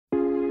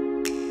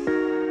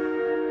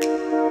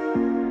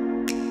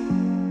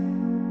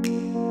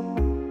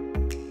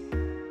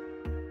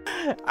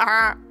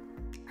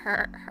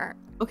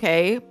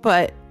Okay,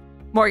 but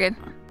Morgan.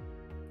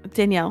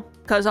 Danielle.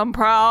 Because I'm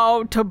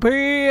proud to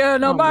be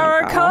an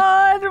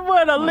American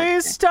when at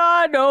least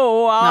I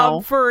know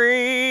I'm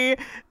free.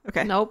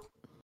 Okay. Nope.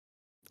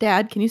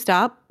 Dad, can you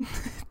stop?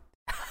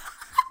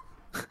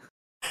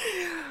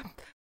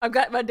 I've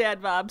got my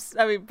Bob's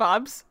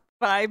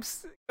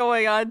vibes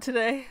going on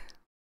today.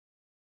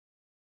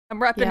 I'm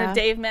repping a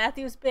Dave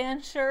Matthews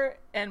Band shirt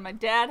and my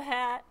dad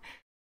hat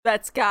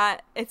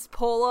it's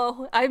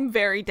polo. I'm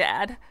very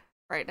dad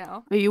right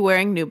now. Are you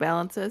wearing New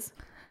Balances?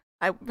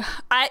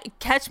 I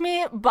catch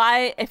me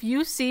if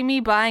you see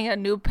me buying a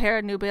new pair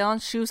of New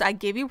Balance shoes, I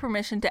give you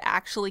permission to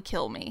actually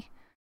kill me.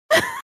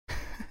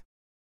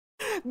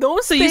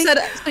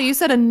 You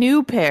said a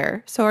new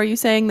pair. So are you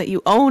saying that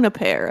you own a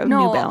pair of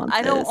New Balances? No,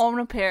 I don't own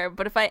a pair,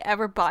 but if I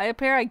ever buy a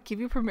pair, I give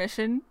you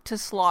permission to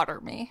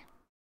slaughter me.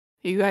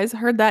 You guys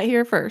heard that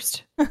here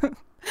first.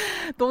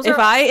 If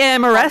I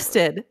am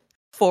arrested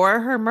for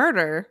her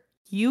murder,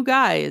 you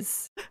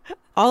guys,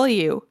 all of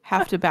you,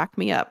 have to back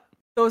me up.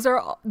 Those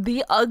are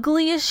the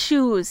ugliest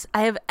shoes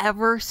I have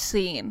ever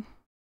seen.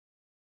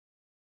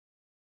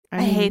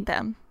 I hate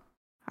them.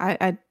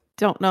 I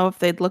don't know if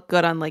they'd look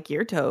good on like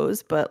your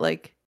toes, but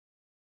like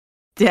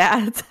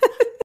dad's.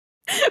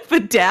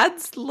 But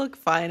dads look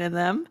fine in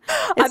them.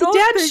 It's a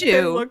dad shoe.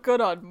 They look good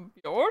on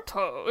your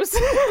toes.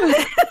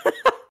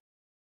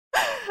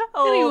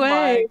 Oh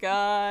my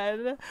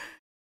god.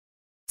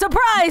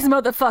 Surprise,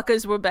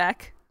 motherfuckers, we're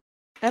back.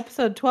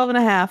 Episode 12 and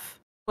a half.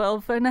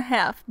 12 and a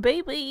half,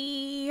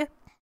 baby.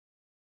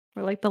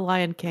 We're like the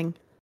Lion King.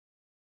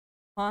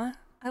 Huh?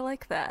 I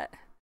like that.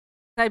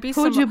 Can I be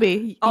Who would you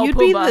be? Oh, you'd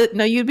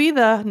Pumbaa.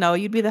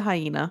 You'd be the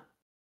hyena.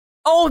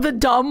 Oh, the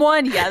dumb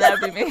one? Yeah, that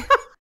would be me.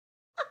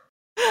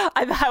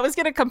 I was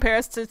going to compare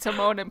us to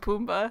Timon and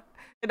Pumbaa,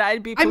 and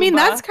I'd be Pumbaa. I mean,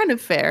 that's kind of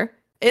fair.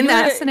 In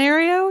that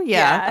scenario,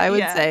 I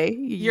would say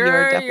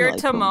you're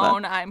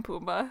Timon, I'm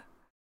Pumbaa.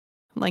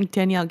 I'm like,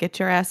 Danielle, get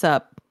your ass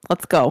up.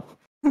 Let's go.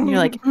 And you're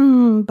like,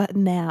 but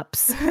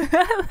naps.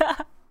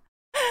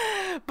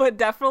 But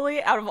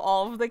definitely out of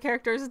all of the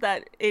characters,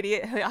 that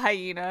idiot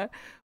hyena,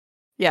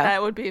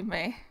 that would be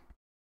me.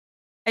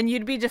 And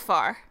you'd be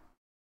Jafar.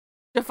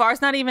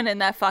 Jafar's not even in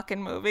that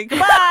fucking movie.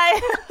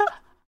 Goodbye!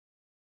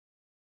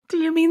 Do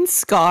you mean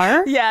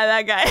Scar? Yeah,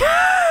 that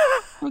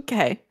guy.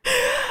 Okay.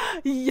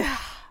 Yeah.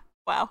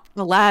 Wow.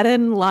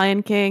 Aladdin,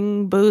 Lion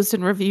King, boozed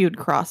and reviewed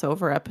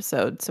crossover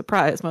episode.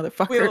 Surprise,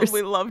 motherfuckers.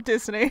 We love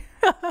Disney.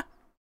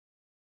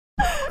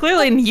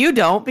 Clearly you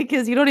don't,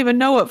 because you don't even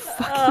know what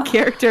fucking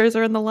characters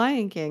are in The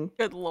Lion King.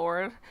 Good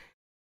lord.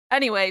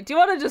 Anyway, do you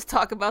want to just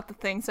talk about the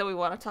things that we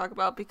want to talk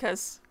about?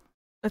 Because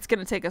it's going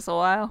to take us a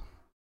while.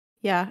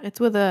 Yeah, it's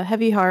with a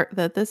heavy heart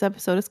that this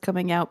episode is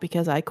coming out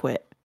because I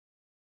quit.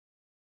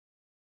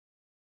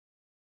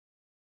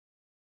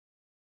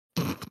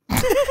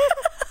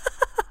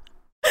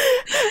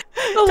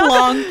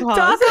 Long pause.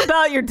 Talk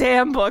about your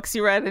damn books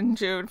you read in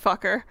June,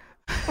 fucker.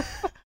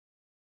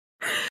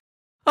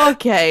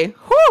 Okay.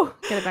 Whew.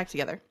 Get it back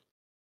together.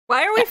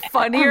 Why are we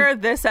funnier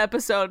this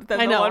episode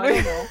than the one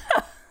we...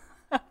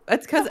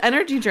 It's because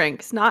energy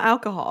drinks, not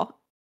alcohol.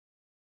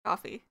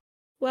 Coffee.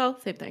 Well,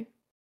 same thing.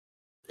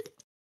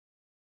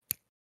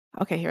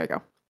 Okay, here we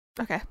go.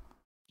 Okay.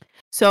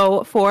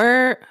 So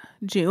for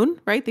June,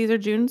 right? These are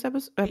June's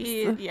episodes?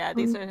 Yeah,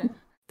 these are...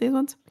 These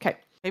ones? Okay.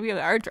 Maybe we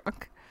are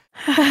drunk.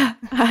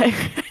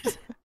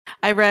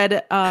 I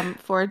read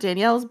for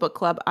Danielle's book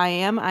club, I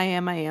Am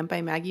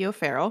by Maggie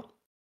O'Farrell.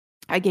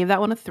 I gave that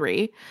one a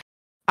 3.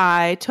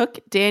 I took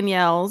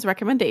Danielle's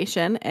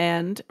recommendation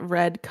and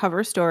read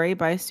Cover Story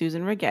by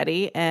Susan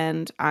Rigetti,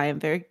 and I am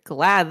very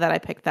glad that I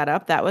picked that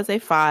up. That was a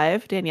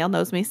 5. Danielle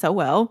knows me so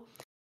well.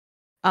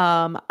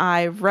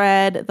 I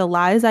read The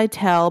Lies I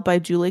Tell by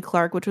Julie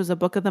Clark, which was a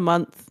book of the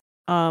month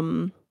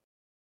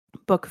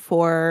book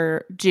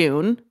for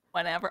June.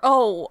 Whenever.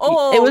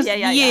 It was,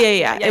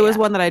 yeah. It was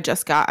one that I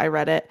just got. I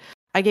read it.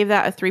 I gave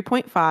that a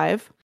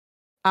 3.5.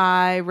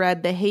 I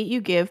read The Hate You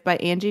Give by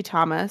Angie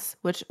Thomas,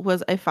 which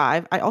was a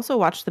 5. I also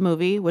watched the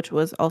movie, which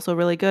was also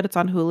really good. It's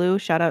on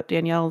Hulu. Shout out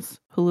Danielle's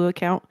Hulu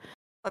account.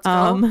 Let's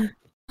go.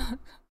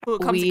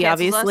 Hulu comes to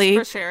obviously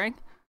us for sharing.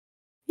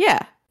 Yeah.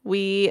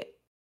 We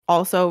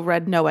also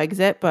read No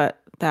Exit,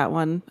 but that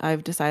one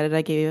I've decided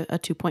I gave a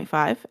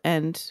 2.5.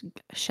 And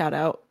shout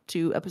out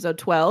to episode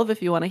 12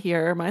 if you want to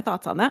hear my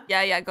thoughts on that.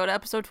 Yeah, go to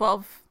episode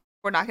 12.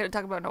 We're not going to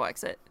talk about No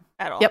Exit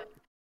at all. Yep.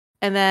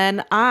 And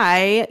then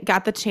I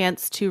got the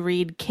chance to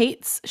read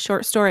Kate's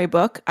short story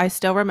book, I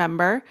Still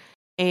Remember,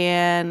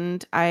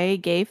 and I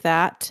gave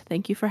that,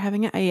 thank you for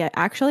having it, I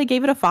actually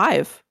gave it a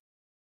 5.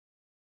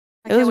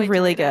 It was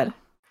really good.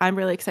 I'm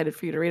really excited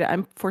for you to read it.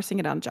 I'm forcing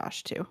it on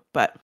Josh too,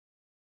 but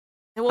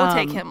it won't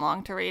take him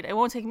long to read. It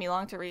won't take me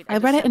long to read. I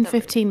read it in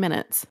 15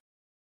 minutes.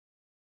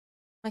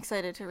 I'm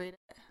excited to read it.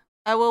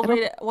 I will read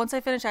it. Once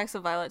I finish Acts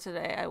of Violet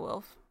today, I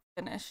will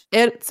finish.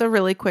 It's a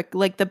really quick,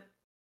 like the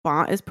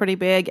font is pretty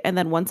big, and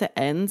then once it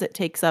ends, it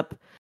takes up,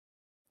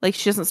 like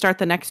she doesn't start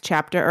the next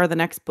chapter or the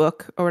next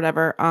book or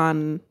whatever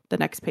on the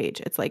next page.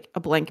 It's like a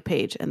blank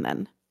page and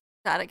then.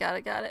 Got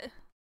it.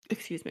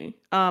 excuse me.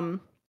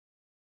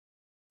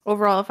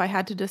 Overall, if I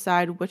had to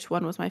decide which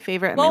one was my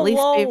favorite and my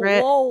least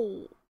favorite.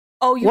 Whoa.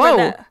 Oh, you read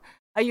that.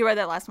 Oh, you read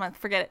that last month.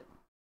 Forget it.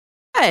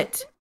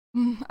 What?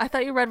 I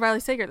thought you read Riley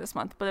Sager this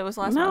month, but it was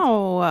last month.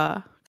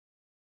 No.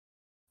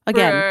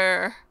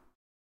 Again.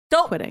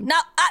 Don't. Quitting. No.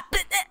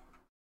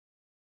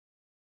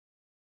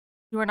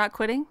 You are not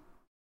quitting?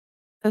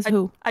 As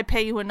who? I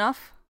pay you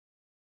enough?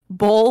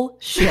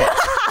 Bullshit.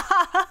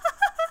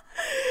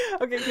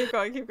 Okay, keep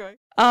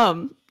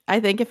going. I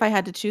think if I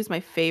had to choose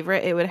my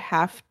favorite, it would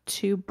have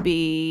to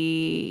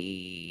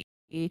be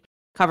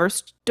Cover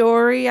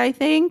Story, I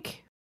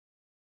think.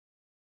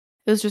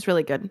 It was just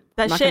really good.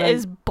 That shit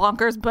is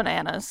bonkers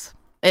bananas.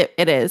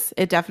 It is.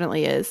 It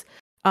definitely is.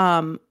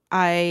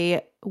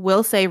 I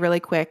will say really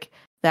quick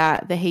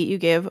that The Hate U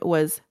Give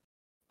was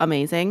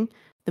amazing.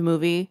 The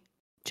movie,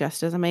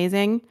 just as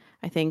amazing.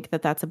 I think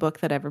that that's a book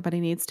that everybody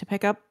needs to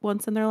pick up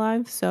once in their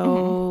lives.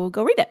 So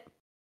go read it.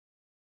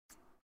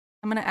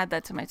 I'm going to add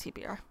that to my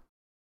TBR.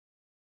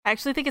 I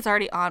actually think it's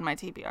already on my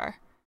TBR.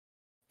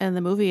 And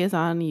the movie is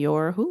on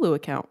your Hulu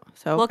account.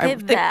 So look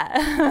at that.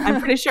 I'm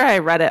pretty sure I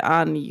read it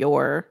on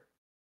your,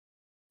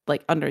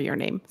 like, under your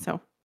name. So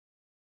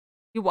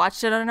you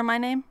watched it under my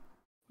name?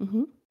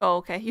 Mm-hmm. Oh,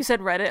 okay. You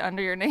said read it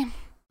under your name.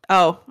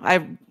 Oh,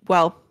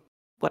 well,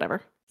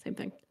 whatever. Same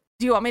thing.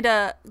 Do you want me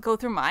to go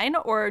through mine,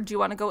 or do you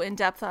want to go in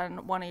depth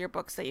on one of your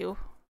books that you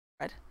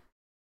read?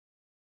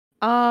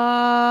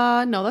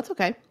 No, that's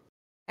okay.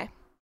 Okay.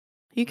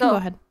 You can go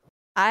ahead.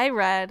 I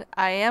read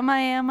I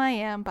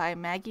Am by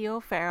Maggie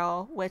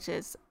O'Farrell, which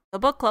is the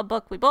book club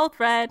book we both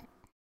read.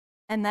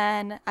 And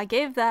then I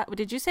gave that,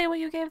 did you say what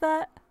you gave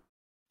that?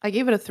 I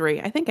gave it a 3.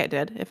 I think I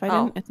did. If I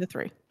didn't, it's a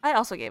 3. I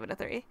also gave it a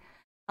 3.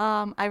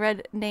 I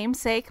read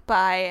Namesake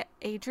by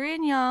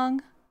Adrienne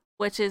Young,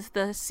 which is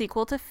the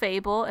sequel to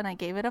Fable, and I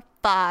gave it a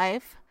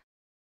 5.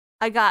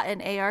 I got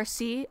an ARC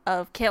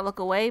of Can't Look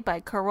Away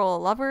by Carola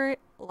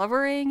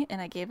Lovering,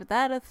 and I gave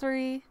that a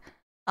 3.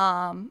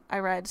 I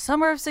read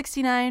Summer of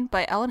 '69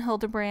 by Ellen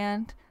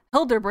Hilderbrand,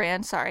 and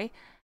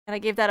I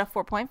gave that a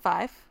 4.5.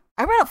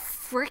 I read a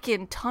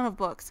freaking ton of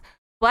books.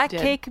 Black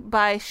Cake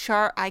by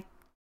Charmaine.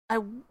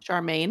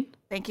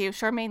 Thank you,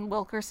 Charmaine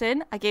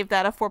Wilkerson. I gave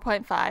that a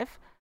 4.5.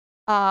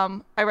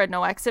 I read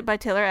No Exit by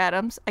Taylor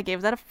Adams. I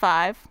gave that a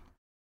 5.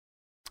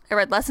 I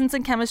read Lessons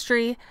in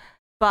Chemistry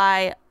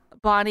by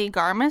Bonnie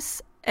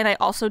Garmis, and I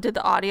also did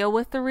the audio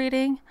with the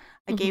reading.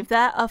 I gave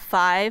that a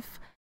 5.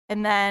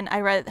 And then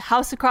I read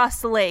House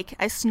Across the Lake.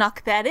 I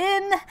snuck that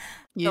in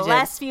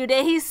last few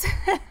days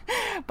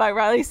by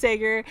Riley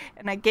Sager,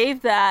 and I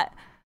gave that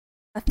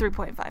a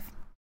 3.5.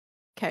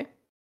 Okay.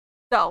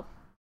 So,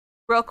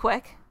 real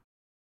quick,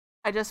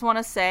 I just want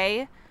to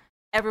say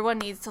everyone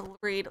needs to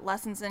read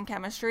Lessons in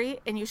Chemistry,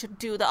 and you should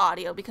do the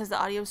audio because the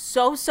audio is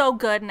so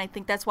good, and I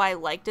think that's why I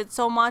liked it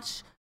so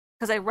much,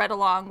 because I read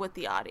along with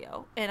the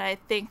audio, and I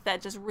think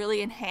that just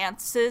really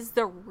enhances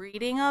the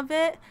reading of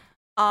it.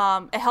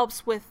 It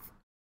helps with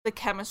the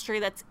chemistry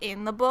that's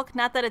in the book.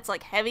 Not that it's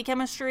like heavy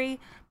chemistry,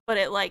 but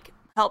it like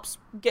helps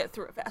get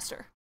through it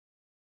faster.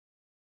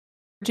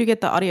 Where'd you get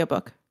the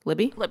audiobook?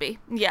 Libby?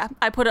 Yeah.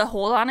 I put a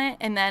hold on it,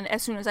 and then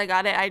as soon as I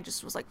got it, I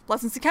just was like,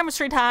 Lessons in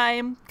Chemistry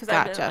time, because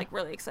I've been like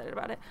really excited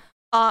about it.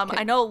 Okay.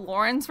 I know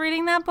Lauren's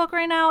reading that book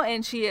right now,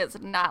 and she is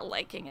not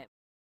liking it.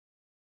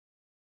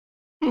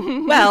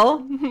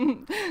 Well,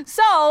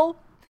 so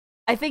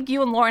I think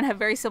you and Lauren have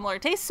very similar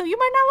tastes, so you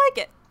might not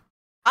like it.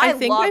 I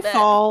think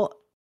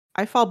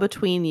I fall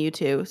between you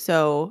two,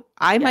 so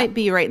I might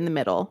be right in the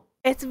middle.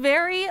 It's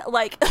very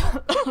like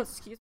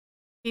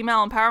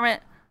female empowerment,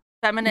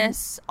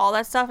 feminists, all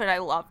that stuff, and I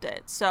loved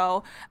it.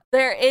 So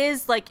there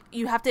is like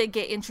you have to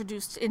get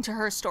introduced into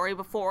her story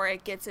before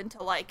it gets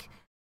into like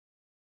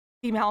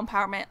female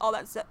empowerment, all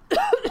that stuff.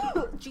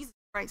 Jesus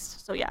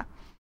Christ. So yeah.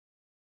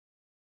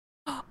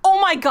 Oh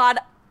my God.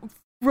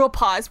 Real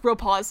pause.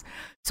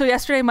 So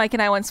yesterday Mike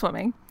and I went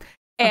swimming.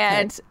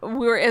 And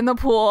we were in the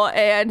pool,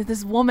 and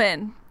this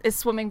woman is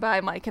swimming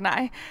by Mike and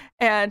I.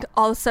 And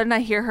all of a sudden,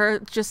 I hear her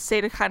just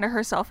say to kind of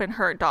herself and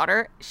her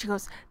daughter, she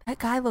goes, "That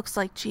guy looks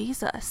like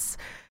Jesus."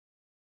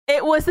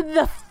 It was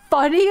the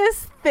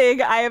funniest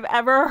thing I have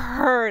ever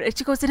heard. And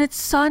she goes, "And it's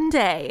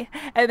Sunday."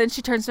 And then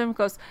she turns to him and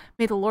goes,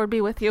 "May the Lord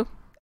be with you."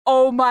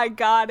 Oh my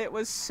God, it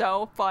was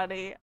so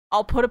funny.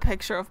 I'll put a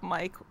picture of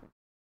Mike.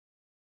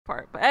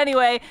 But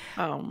anyway,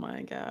 oh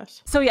my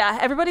gosh. So yeah,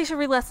 everybody should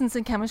read Lessons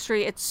in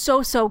Chemistry. It's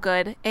so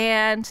good.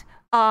 And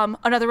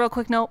another real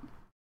quick note,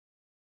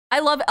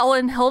 I love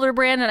Ellen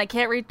Hilderbrand, and I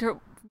can't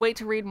wait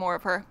to read more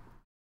of her.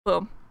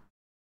 Boom.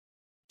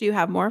 Do you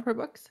have more of her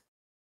books?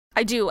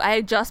 I do. I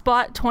just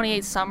bought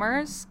 28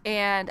 Summers,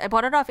 and I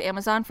bought it off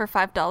Amazon for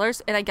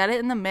 $5, and I got it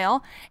in the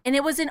mail, and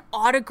it was an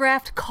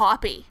autographed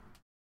copy.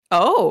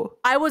 Oh.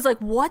 I was like,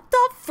 what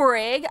the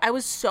frig? I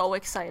was so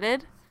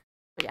excited.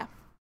 But yeah.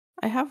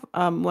 I have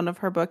one of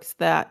her books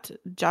that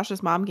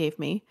Josh's mom gave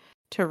me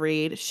to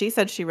read. She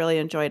said she really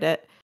enjoyed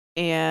it,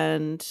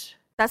 and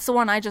that's the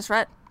one I just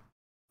read.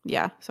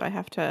 Yeah, so I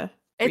have to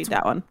read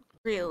that one.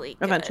 Really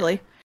good.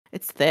 Eventually.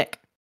 It's thick.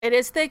 It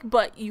is thick,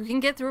 but you can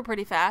get through it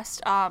pretty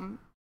fast.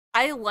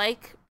 I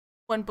like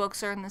when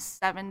books are in the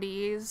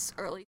 70s,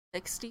 early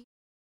 60s.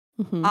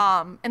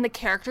 Mm-hmm. And the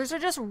characters are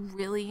just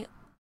really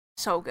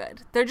so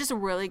good. They're just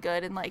really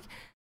good, and like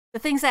the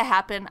things that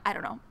happen, I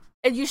don't know.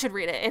 And you should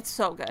read it. It's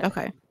so good.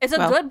 Okay. It's a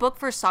good book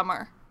for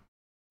summer.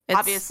 It's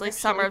obviously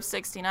summer of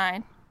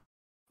 69.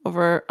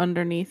 Over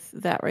underneath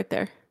that right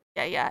there.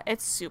 Yeah,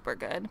 it's super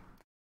good.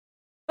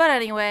 But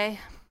anyway,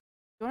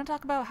 you want to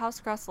talk about House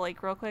Across the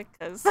Lake real quick?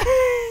 Because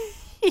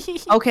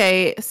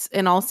okay,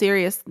 in all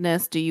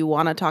seriousness, do you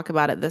want to talk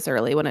about it this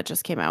early when it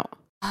just came out?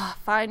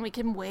 Fine, we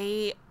can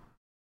wait.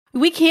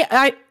 We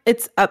can't.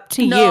 It's up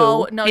to you.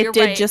 No, it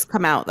did just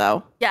come out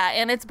though. Yeah,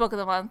 and it's book of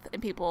the month,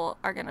 and people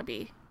are gonna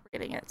be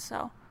reading it.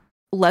 So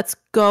let's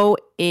go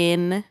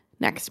in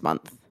next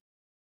month.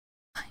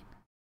 Fine.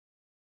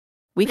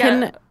 We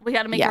got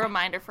to make a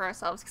reminder for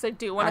ourselves, because I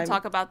do want to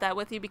talk about that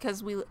with you,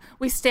 because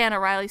we stand a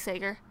Riley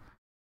Sager.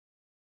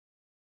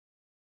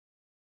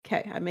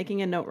 Okay, I'm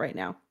making a note right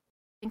now.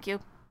 Thank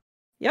you.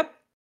 Yep.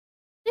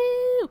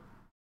 Woo!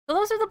 So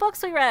those are the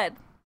books we read.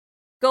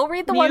 Go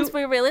read the ones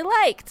we really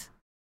liked.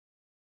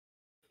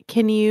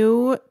 Can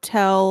you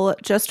tell,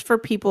 just for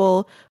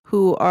people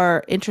who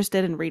are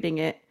interested in reading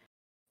it,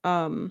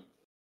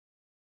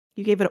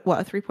 you gave it, what,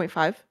 a 3.5?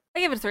 I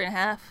gave it a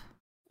 3.5.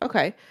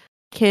 Okay.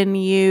 Can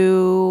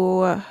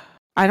you,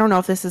 I don't know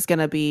if this is going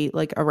to be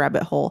like a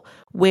rabbit hole.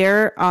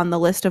 Where on the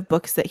list of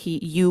books that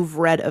you've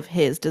read of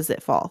his does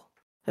it fall?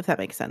 If that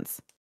makes sense.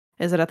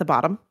 Is it at the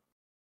bottom?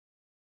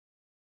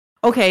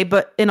 Okay,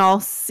 but in all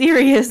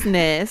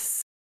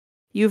seriousness,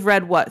 you've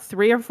read what,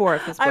 3 or 4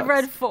 of his books? I've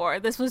read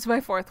 4. This was my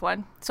 4th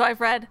one. So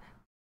I've read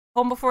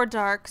Home Before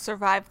Dark,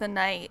 Survive the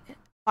Night,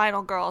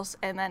 Final Girls,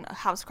 and then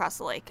House Across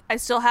the Lake. I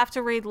still have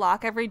to read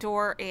Lock Every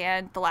Door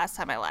and The Last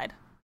Time I Lied.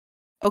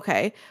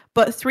 Okay,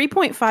 but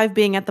 3.5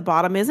 being at the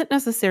bottom isn't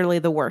necessarily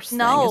the worst thing.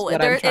 No,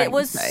 it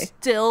was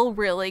still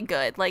really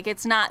good. Like,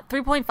 it's not,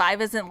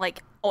 3.5 isn't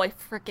like, oh, I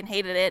freaking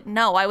hated it.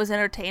 No, I was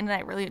entertained and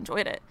I really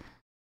enjoyed it.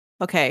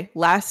 Okay,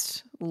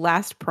 last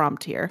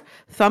prompt here.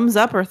 Thumbs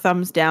up or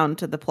thumbs down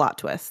to the plot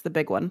twist, the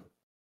big one?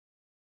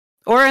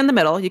 Or in the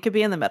middle. You could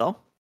be in the middle.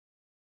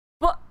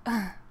 But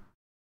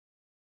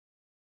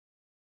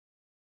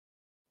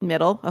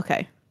middle?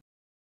 Okay.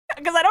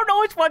 Because I don't know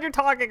which one you're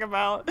talking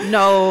about.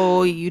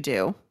 No, you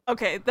do.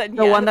 Okay, then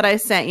the one that I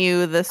sent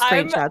you, the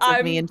screenshots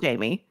of me and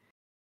Jamie.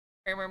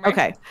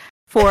 Okay.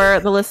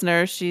 For the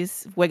listeners,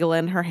 she's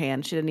wiggling her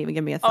hand. She didn't even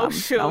give me a thumb.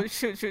 Oh,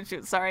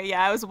 shoot. Sorry.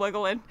 Yeah, I was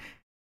wiggling.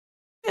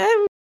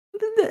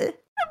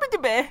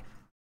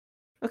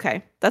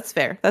 Okay, that's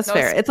fair. That's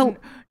fair. It's no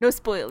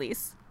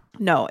spoilies.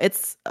 No,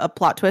 it's a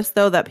plot twist,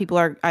 though, that people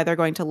are either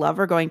going to love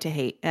or going to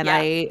hate. And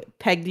I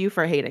pegged you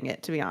for hating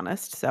it, to be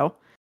honest. So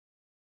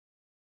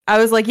I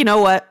was like, you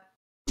know what?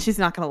 She's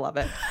not going to love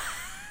it.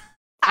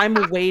 I'm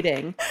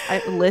waiting.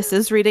 Liz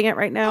is reading it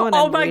right now. And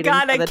oh my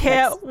God, I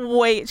can't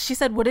wait. She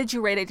said, what did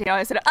you rate it to?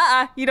 I said,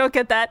 you don't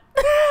get that.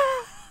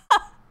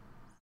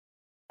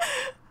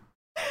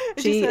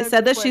 She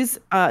said that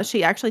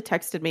she actually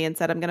texted me and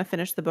said, I'm going to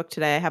finish the book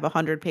today. I have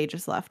 100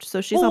 pages left.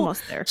 So she's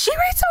almost there. She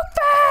reads so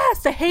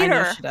fast. I hate her.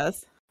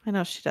 I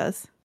know she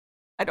does.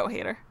 I don't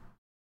hate her.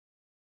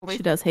 She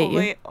does hate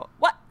you.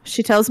 What?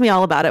 She tells me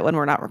all about it when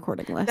we're not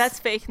recording, Liz. That's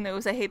fake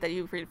news. I hate that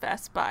you read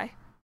fast. Bye.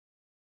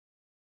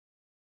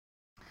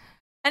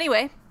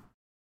 Anyway,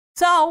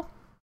 so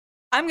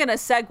I'm going to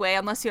segue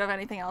unless you have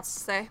anything else to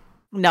say.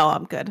 No,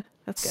 I'm good.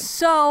 That's good.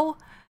 So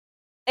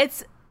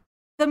it's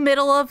the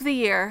middle of the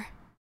year.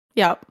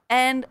 Yep.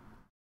 And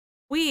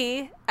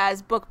we,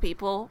 as book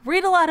people,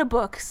 read a lot of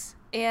books.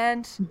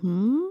 And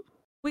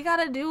we got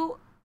to do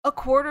a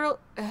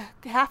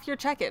half year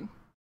check-in.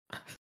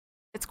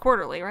 It's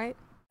quarterly, right?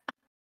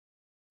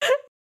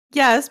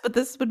 Yes, but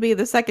this would be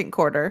the second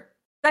quarter.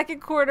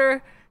 Second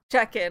quarter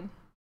check-in.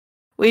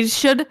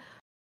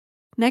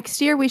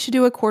 Next year, we should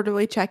do a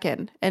quarterly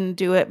check-in and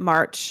do it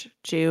March,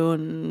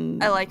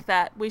 June. I like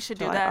that. We should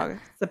July, do that.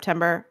 August,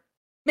 September.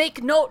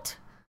 Make note.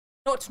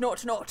 Note.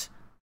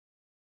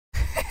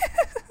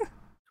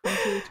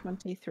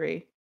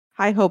 2023.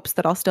 High hopes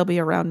that I'll still be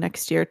around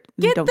next year.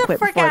 Get don't the quit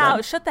frick out.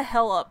 Then. Shut the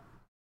hell up.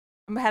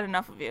 I've had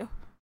enough of you.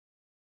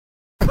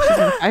 She's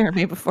going to fire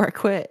me before I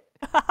quit.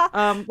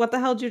 What the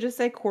hell did you just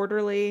say?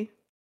 Quarterly?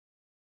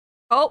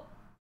 Oh.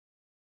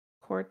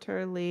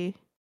 Quarterly.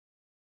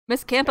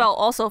 Miss Campbell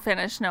also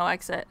finished No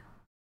Exit.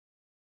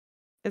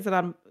 Is it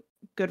on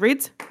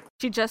Goodreads?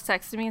 She just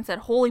texted me and said,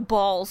 holy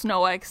balls,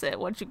 No Exit.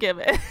 What'd you give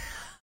it?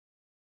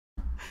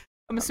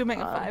 I'm assuming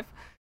a 5.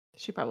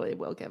 She probably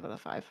will give it a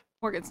 5.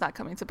 Morgan's not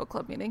coming to book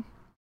club meeting.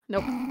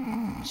 Nope.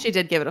 She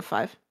did give it a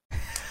 5.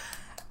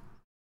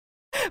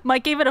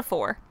 Mike gave it a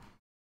 4.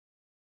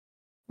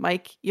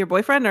 Mike, your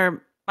boyfriend,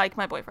 or? Mike,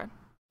 my boyfriend.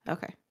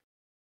 Okay.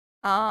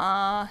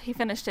 He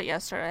finished it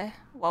yesterday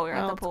while we were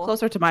at the pool. It's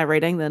closer to my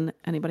rating than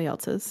anybody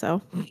else's,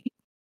 so.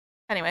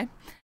 Anyway.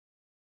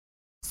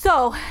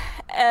 So,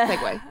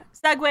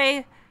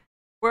 segue.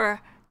 We're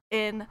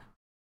in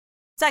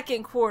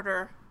second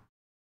quarter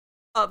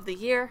of the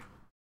year.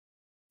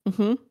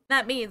 Mm-hmm.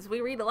 That means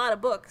we read a lot of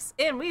books,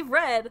 and we've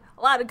read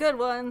a lot of good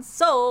ones,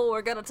 so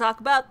we're going to talk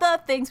about the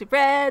things we've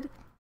read.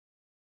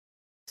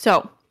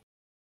 So,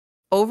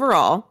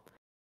 overall,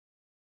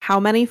 how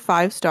many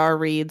 5-star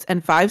reads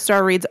and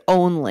 5-star reads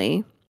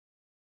only?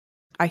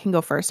 I can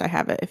go first. I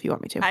have it if you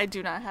want me to. I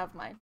do not have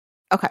mine.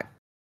 Okay.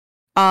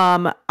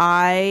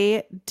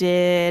 I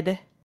did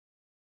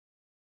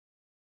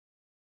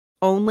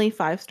only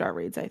 5-star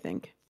reads, I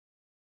think.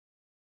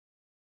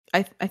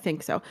 I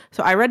think so.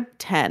 So I read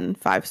 10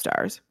 5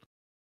 stars.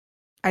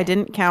 I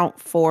didn't count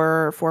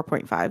 4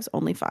 4.5s,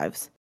 only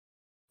 5s.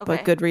 Okay.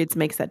 But Goodreads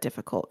makes that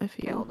difficult if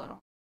you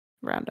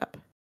round up.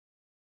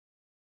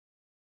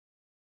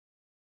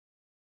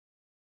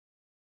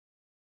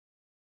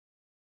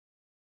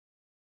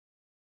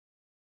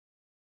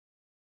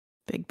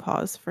 Big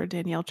pause for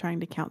Danielle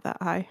trying to count that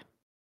high.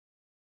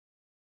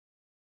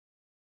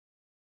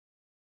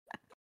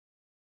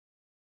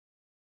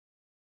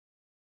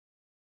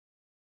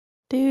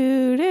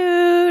 Do,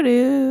 do,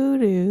 do,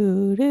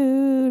 do,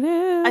 do,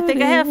 do, I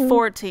think I have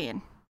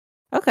 14.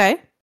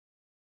 Okay.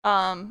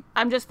 I'm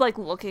just like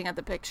looking at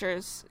the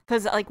pictures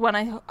because like when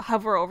I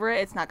hover over it,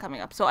 it's not coming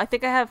up. So I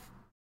think I have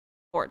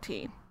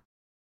 14.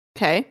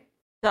 Okay.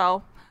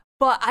 So,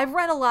 but I've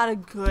read a lot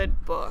of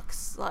good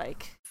books,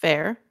 like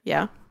fair,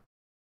 yeah.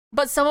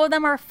 But some of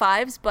them are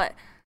 5s, but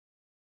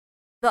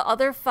the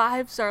other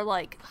 5s are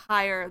like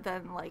higher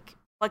than like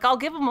I'll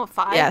give them a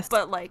 5, yes.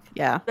 But like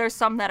there's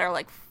some that are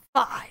like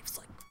 5s,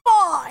 like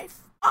 5.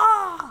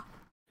 Ah.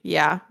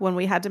 Yeah, when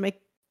we had to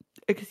make,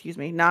 excuse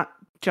me, not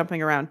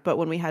jumping around, but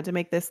when we had to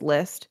make this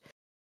list,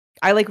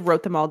 I like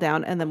wrote them all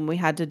down, and then when we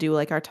had to do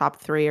like our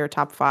top 3 or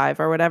top 5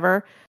 or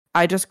whatever,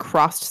 I just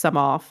crossed some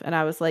off, and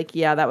I was like,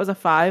 yeah, that was a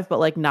 5, but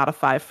like not a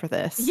 5 for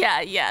this.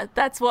 Yeah,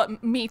 that's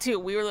what me too.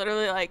 We were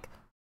literally like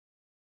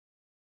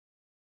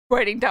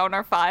writing down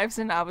our 5s,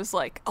 and I was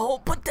like,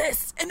 oh, put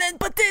this, and then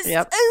put this.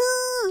 Yep.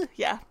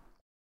 Yeah.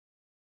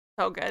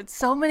 So good.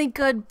 So many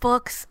good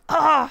books.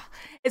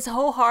 It's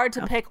so hard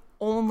to pick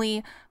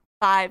only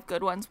 5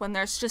 good ones when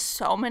there's just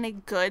so many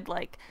good,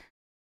 like.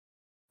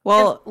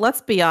 Well,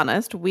 let's be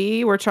honest.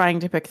 We were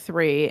trying to pick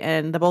 3,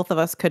 and the both of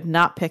us could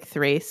not pick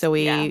 3, so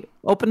we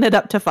opened it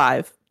up to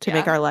 5 to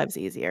make our lives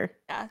easier.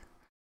 Yeah.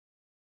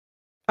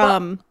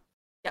 Well,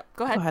 yep.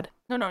 Go ahead.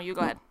 No, you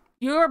go ahead.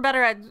 You are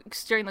better at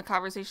steering the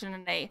conversation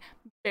in a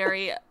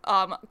very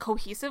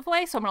cohesive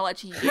way, so I'm gonna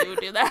let you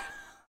do that.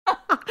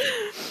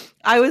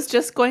 I was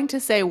just going to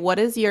say, what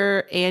is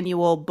your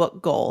annual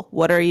book goal?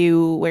 Where are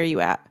you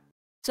at?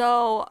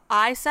 So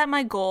I set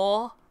my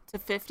goal to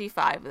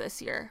 55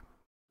 this year.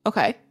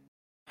 Okay.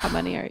 How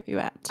many are you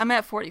at? I'm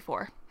at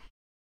 44.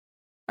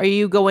 Are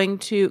you going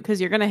to, because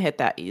you're going to hit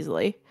that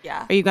easily.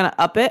 Yeah. Are you going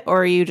to up it,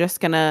 or are you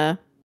just going to?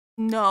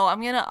 No, I'm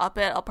going to up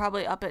it. I'll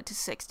probably up it to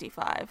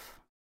 65.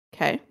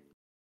 Okay.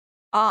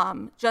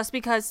 Just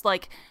because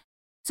like,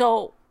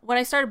 so when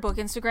I started Book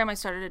Instagram, I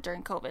started it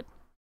during COVID.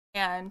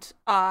 And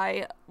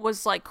I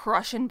was like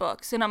crushing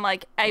books, and I'm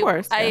like,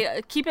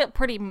 I keep it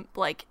pretty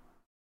like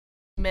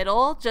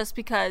middle, just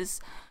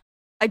because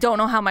I don't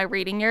know how my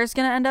reading year is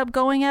gonna end up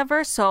going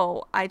ever.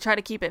 So I try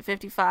to keep it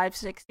 55,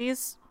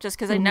 60s, just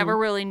because I never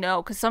really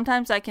know. Because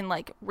sometimes I can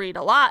like read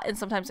a lot, and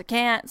sometimes I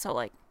can't. So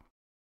like,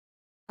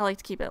 I like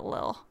to keep it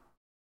little.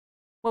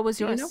 What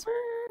was yours?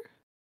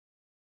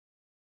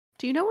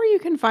 Do you know where you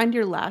can find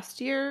your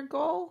last year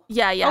goal?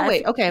 Yeah. Oh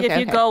wait, okay. If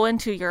you go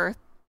into your.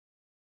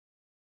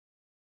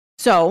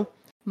 So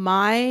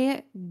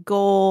my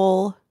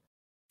goal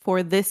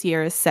for this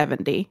year is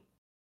 70.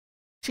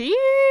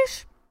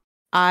 Sheesh.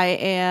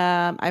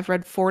 I've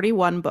read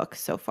 41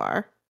 books so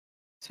far.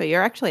 So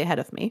you're actually ahead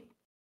of me.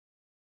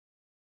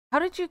 How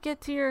did you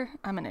get to your,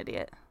 I'm an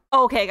idiot.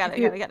 Oh, okay, got it.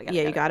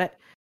 Yeah, you got it.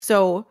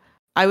 So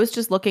I was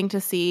just looking to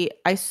see,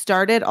 I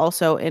started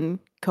also in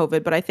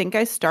COVID, but I think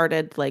I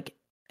started like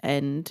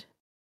end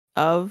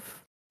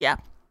of. Yeah.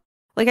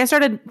 Like I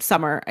started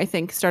summer, I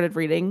think, started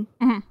reading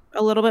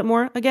a little bit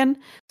more again.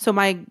 So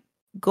my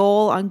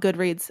goal on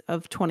Goodreads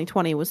of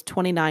 2020 was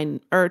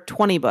 29 or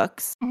 20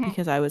 books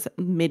because I was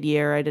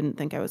mid-year. I didn't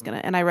think I was going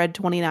to. And I read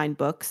 29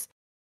 books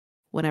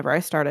whenever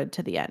I started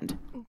to the end.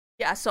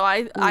 Yeah, so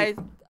I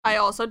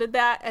also did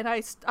that, and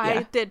I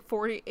did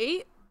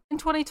 48 in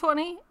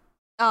 2020.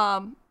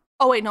 Oh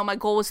wait, no, my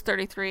goal was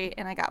 33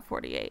 and I got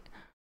 48.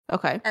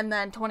 Okay. And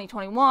then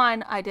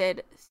 2021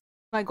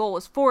 my goal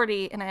was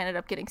 40, and I ended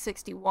up getting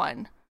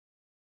 61.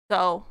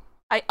 So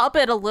I up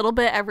it a little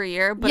bit every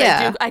year, but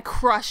I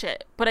crush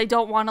it. But I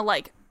don't want to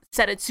like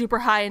set it super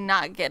high and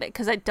not get it,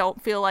 because I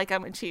don't feel like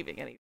I'm achieving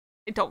anything.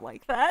 I don't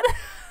like that.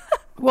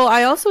 Well,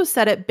 I also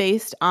set it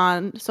based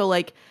on, so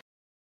like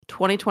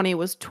 2020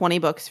 was 20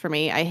 books for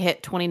me. I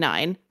hit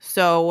 29.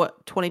 So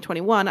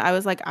 2021, I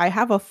was like, I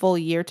have a full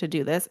year to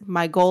do this.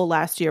 My goal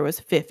last year was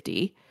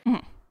 50.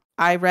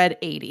 I read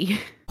 80.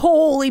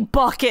 Holy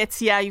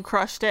buckets. Yeah, you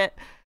crushed it.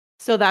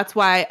 So that's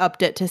why I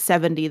upped it to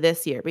 70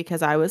 this year,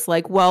 because I was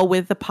like, well,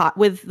 with the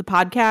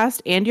podcast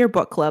and your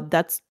book club,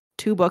 that's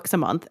 2 books a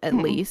month at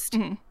least.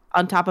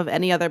 on top of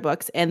any other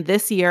books. And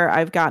this year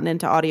I've gotten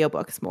into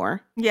audiobooks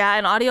more. Yeah,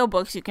 and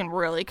audiobooks you can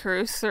really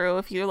cruise through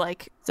if you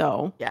like.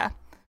 So yeah.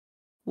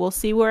 We'll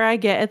see where I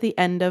get at the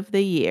end of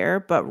the year.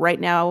 But right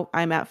now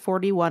I'm at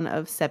 41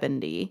 of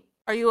 70.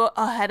 Are you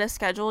ahead of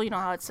schedule? You know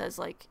how it says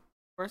like...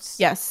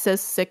 Yes, it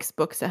says 6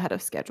 books ahead of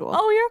schedule.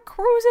 Oh, you're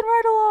cruising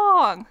right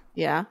along.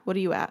 Yeah. What are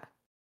you at?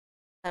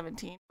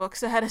 17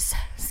 books ahead of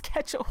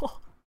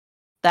schedule.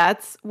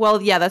 That's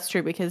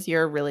true because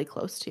you're really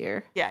close to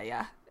your...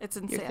 Yeah. It's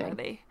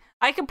insanity.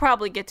 I could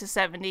probably get to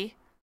 70,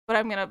 but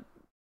I'm going to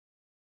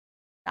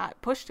not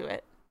push to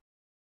it.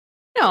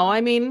 No,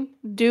 I mean,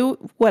 do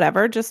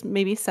whatever. Just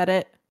maybe set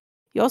it.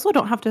 You also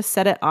don't have to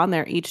set it on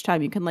there each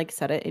time. You can like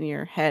set it in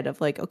your head of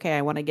like, okay,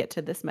 I want to get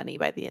to this many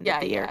by the end of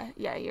the year.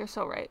 Yeah, you're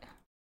so right.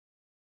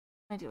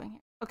 What am I doing here?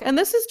 Okay. And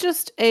this is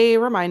just a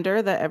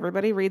reminder that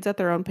everybody reads at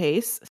their own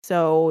pace.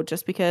 So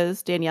just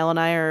because Danielle and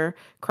I are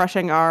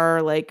crushing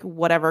our like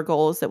whatever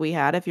goals that we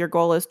had, if your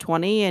goal is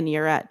 20 and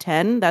you're at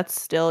 10, that's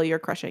still you're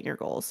crushing your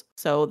goals.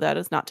 So that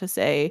is not to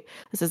say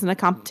this isn't a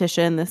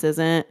competition. This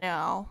isn't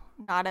not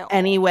at all.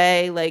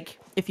 Anyway, like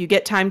if you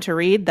get time to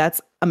read, that's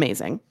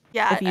amazing.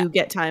 Yeah. If you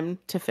get time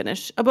to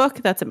finish a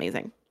book, that's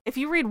amazing. If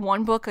you read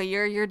 1 book a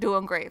year, you're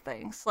doing great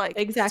things. Like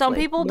exactly. Some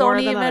people don't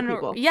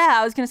even. Yeah,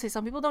 I was gonna say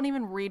some people don't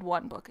even read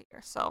 1 book a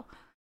year. So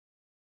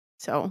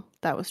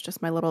that was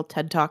just my little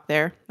TED talk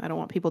there. I don't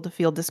want people to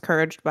feel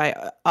discouraged by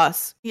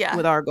us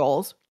with our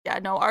goals. Yeah,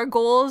 no, our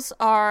goals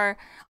are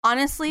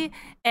honestly,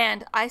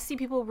 and I see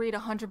people read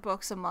 100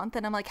 books a month,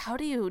 and I'm like, how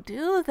do you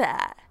do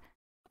that?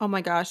 Oh my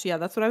gosh, yeah,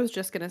 that's what I was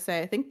just gonna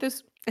say. I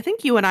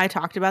think you and I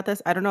talked about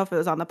this. I don't know if it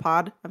was on the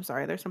pod. I'm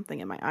sorry, there's something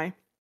in my eye.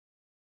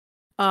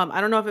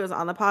 I don't know if it was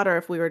on the pod or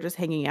if we were just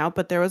hanging out,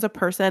 but there was a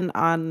person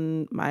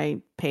on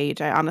my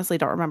page, I honestly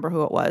don't remember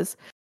who it was,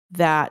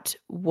 that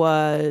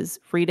was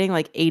reading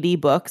like 80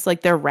 books.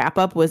 Like their wrap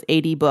up was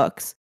 80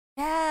 books.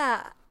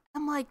 Yeah.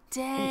 I'm like,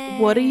 dang.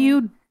 What do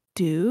you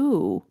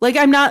do? Like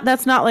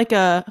that's not like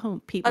a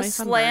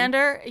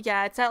slander.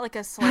 Yeah, it's not like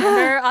a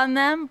slander on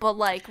them, but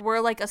like we're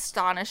like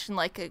astonished in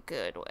like a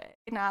good way,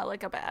 not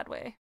like a bad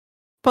way.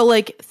 But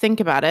like think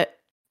about it.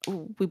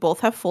 We both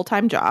have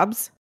full-time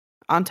jobs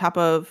on top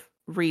of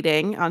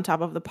reading, on top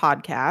of the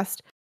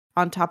podcast,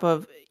 on top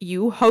of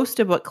you host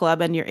a book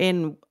club and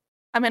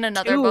I'm in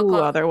another 2 book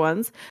club. Other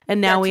ones. And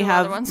now we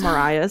have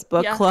Mariah's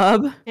book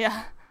club.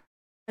 Yeah.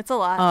 It's a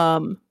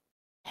lot.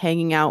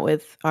 Hanging out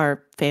with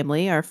our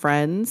family, our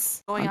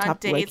friends. Going on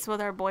dates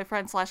with our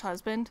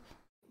boyfriend/husband.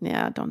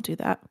 Yeah, don't do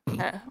that.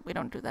 We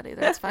don't do that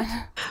either. It's fine.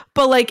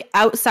 But like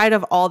outside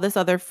of all this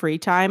other free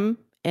time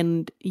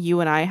and you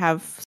and I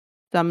have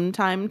some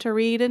time to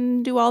read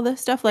and do all this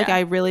stuff, like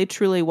I really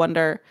truly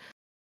wonder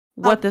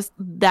what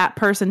that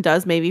person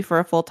does maybe for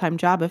a full-time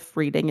job. If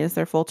reading is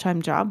their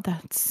full-time job,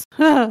 that's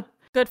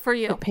good for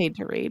you. Get paid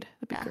to read.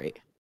 That'd be great.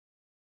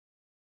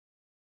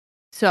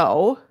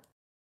 So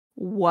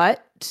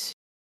what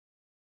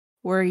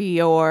were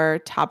your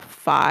top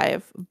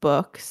 5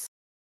 books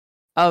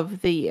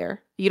of the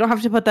year? You don't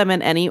have to put them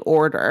in any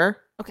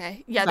order.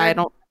 Okay. Yeah. I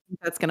don't think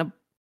that's gonna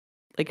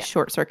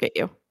short circuit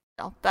you.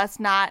 No, that's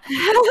not.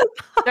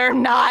 They're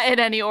not in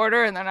any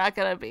order, and they're not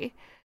gonna be.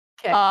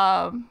 Okay.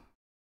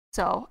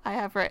 So I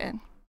have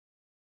written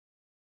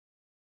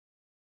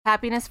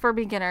Happiness for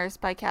Beginners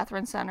by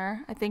Catherine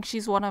Center. I think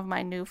she's one of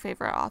my new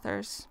favorite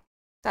authors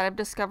that I've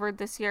discovered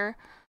this year.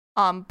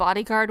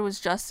 Bodyguard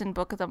was just in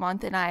Book of the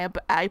Month, and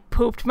I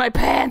pooped my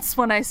pants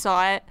when I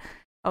saw it.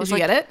 Did you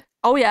get it?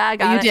 Oh yeah, I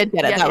got it. You did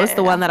get it. That was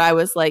the one that I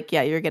was like,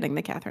 yeah, you're getting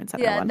the Catherine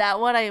Center one. Yeah, that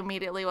one I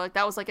immediately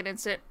that was like an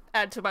instant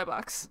add to my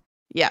box.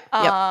 Yeah.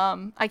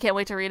 I can't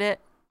wait to read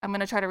it. I'm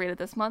gonna try to read it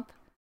this month.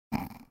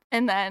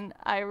 And then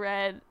I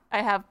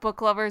have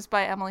Book Lovers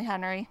by Emily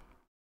Henry,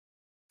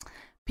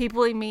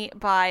 People We Meet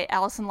by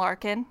Allison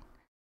Larkin,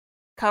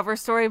 Cover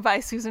Story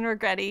by Susan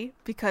Regretti,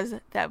 because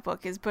that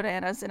book is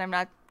bananas, and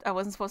I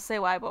wasn't supposed to say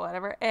why, but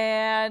whatever,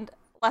 and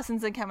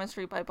Lessons in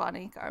Chemistry by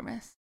Bonnie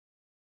Garmis.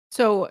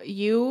 So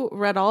you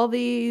read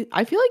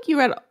I feel like you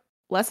read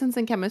Lessons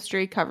in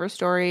Chemistry, Cover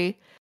Story,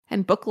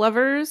 and Book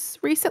Lovers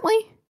recently?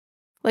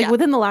 Like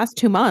within the last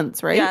 2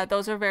 months, right? Yeah,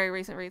 those are very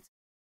recent reads.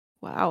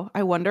 Wow.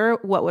 I wonder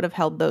what would have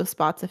held those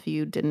spots if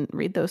you didn't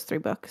read those 3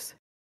 books.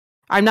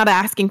 I'm not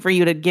asking for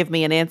you to give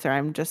me an answer.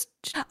 I'm just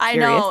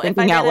curious,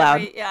 thinking out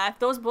loud. If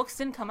those books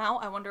didn't come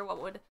out, I wonder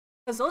what would.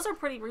 Because those are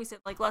pretty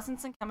recent. Like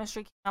Lessons in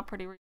Chemistry came out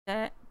pretty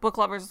recent. Book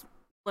Lovers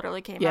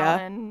literally came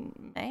out in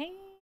May.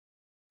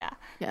 Yeah.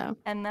 Yeah.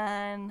 And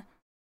then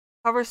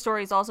Cover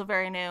Story is also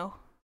very new.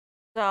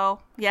 So,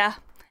 yeah,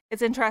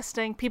 it's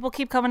interesting. People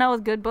keep coming out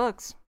with good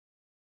books.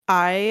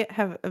 I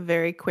have a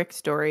very quick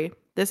story.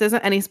 This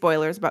isn't any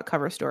spoilers about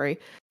Cover Story,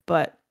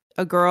 but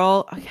a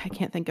girl, I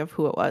can't think of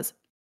who it was,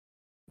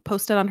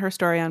 posted on her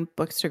story on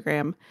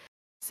Bookstagram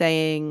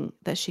saying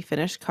that she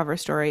finished Cover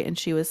Story, and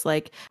she was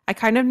like, I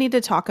kind of need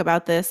to talk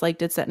about this. Like,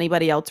 did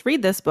anybody else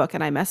read this book?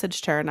 And I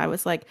messaged her and I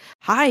was like,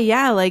 hi,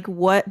 yeah, like,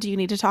 what do you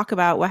need to talk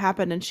about? What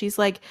happened? And she's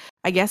like,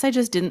 I guess I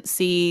just didn't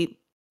see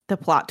the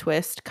plot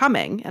twist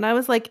coming. And I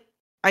was like,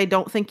 I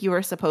don't think you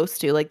were supposed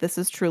to. Like, this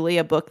is truly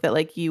a book that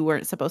like you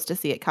weren't supposed to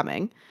see it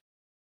coming.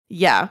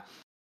 Yeah.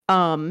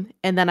 And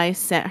then I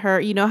sent her,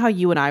 you know how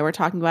you and I were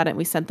talking about it and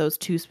we sent those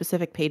 2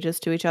 specific pages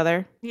to each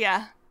other?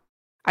 Yeah.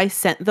 I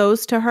sent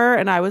those to her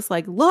and I was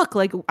like, look,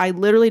 like I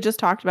literally just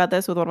talked about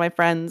this with one of my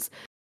friends.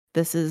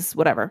 This is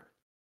whatever.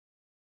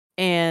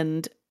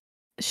 And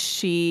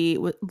she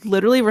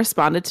literally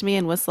responded to me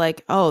and was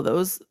like, oh,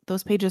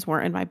 those pages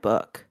weren't in my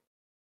book.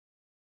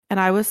 And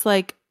I was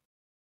like,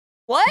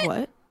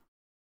 What?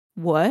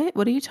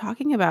 What are you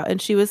talking about?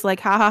 And she was like,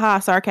 ha ha ha,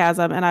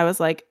 sarcasm. And I was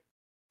like,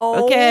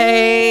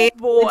 okay.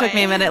 Boy. It took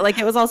me a minute. Like,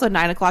 it was also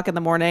 9:00 in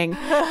the morning.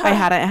 I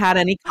hadn't had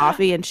any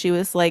coffee. And she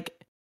was like,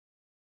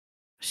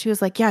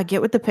 yeah,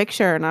 get with the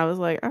picture. And I was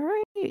like, all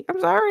right, I'm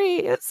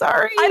sorry.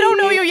 I don't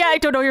know you yet. I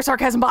don't know your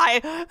sarcasm. Bye.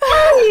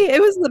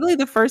 It was literally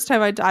the first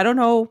time I don't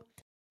know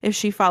if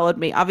she followed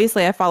me.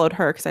 Obviously, I followed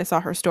her because I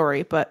saw her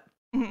story. But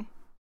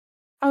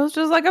I was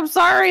just like, I'm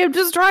sorry. I'm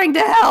just trying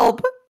to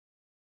help.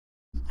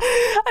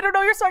 I don't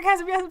know your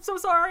sarcasm yet. I'm so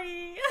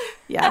sorry.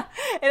 Yeah.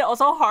 It's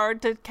also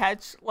hard to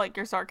catch like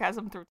your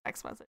sarcasm through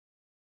text message.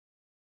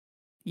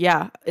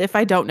 Yeah, if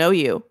I don't know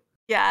you.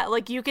 Yeah,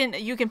 like you can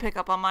pick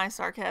up on my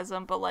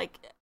sarcasm, but like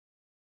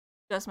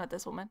just met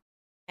this woman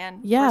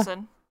and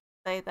person,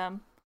 they,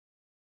 them.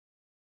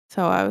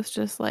 So I was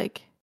just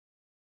like,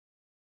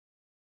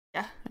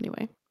 yeah.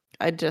 Anyway,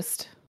 I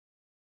just,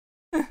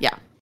 yeah.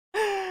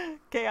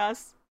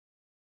 Chaos.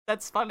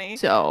 That's funny.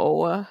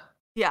 So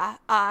yeah,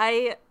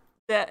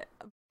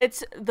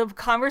 it's the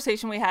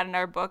conversation we had in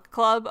our book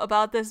club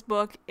about this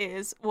book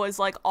was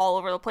like all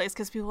over the place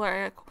because people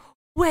are like,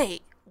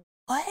 wait,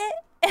 what?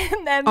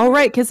 And then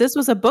right, because this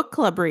was a book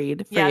club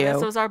read for you. Yeah,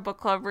 this was our book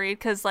club read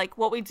because like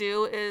what we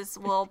do is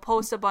we'll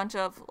post a bunch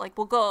of like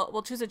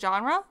we'll choose a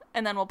genre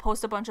and then we'll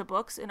post a bunch of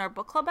books in our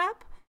book club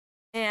app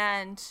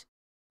and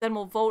then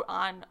we'll vote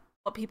on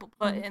what people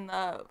put in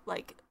the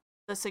like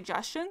the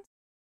suggestions.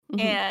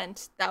 And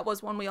that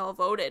was one we all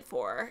voted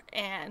for.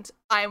 And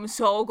I'm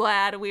so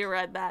glad we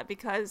read that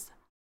because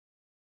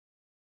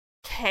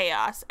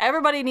chaos.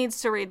 Everybody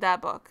needs to read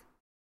that book.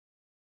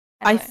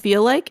 Anyway. I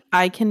feel like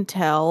I can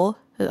tell,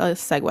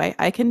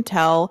 I can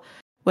tell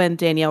when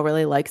Danielle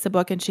really likes a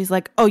book and she's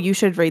like, oh, you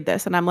should read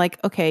this. And I'm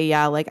like, okay,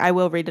 yeah, like I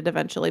will read it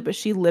eventually. But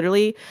she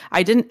literally,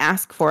 I didn't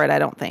ask for it, I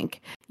don't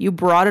think. You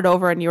brought it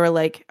over and you were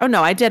like, oh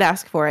no, I did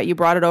ask for it. You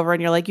brought it over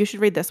and you're like, you should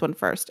read this one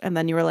first. And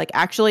then you were like,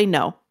 actually,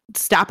 no.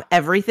 Stop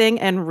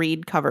everything and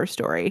read Cover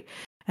Story.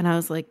 And I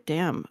was like,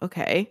 damn,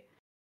 okay.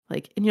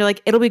 Like, and you're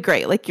like, it'll be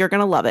great. Like, you're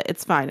gonna love it.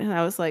 It's fine. And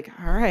I was like,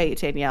 all right,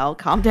 Danielle,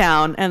 calm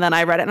down. And then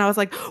I read it and I was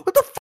like, what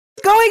the f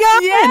is going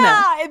on?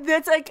 Yeah,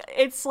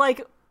 it's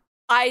like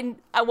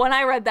when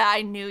I read that,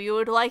 I knew you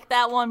would like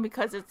that one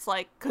because it's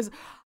like, because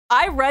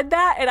I read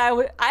that and I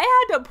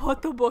had to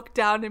put the book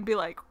down and be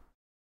like,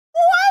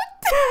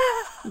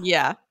 what?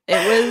 Yeah,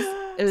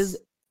 it was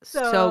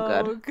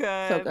so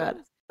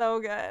good. So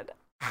good.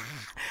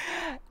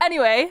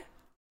 Anyway,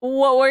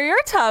 what were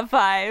your top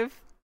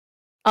 5?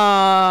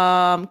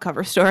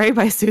 Cover Story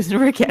by Susan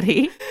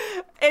Rigetti.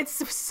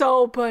 It's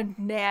so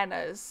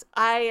bananas.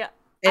 I've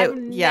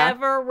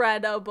never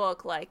read a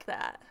book like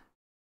that.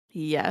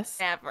 Yes.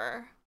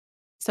 Never.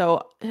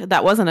 So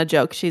that wasn't a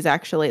joke.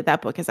 That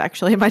book is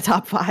actually in my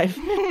top 5.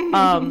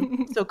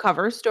 So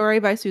Cover Story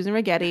by Susan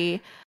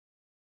Rigetti.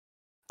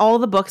 All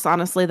the books,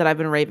 honestly, that I've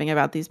been raving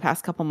about these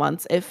past couple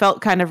months. It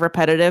felt kind of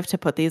repetitive to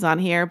put these on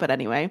here, but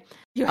anyway.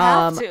 You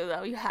have to,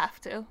 though. You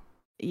have to.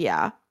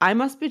 Yeah. I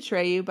Must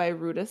Betray You by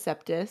Ruta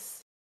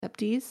Septis.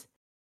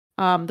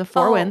 The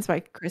Four Winds by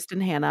Kristen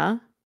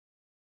Hanna.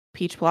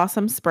 Peach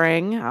Blossom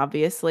Spring,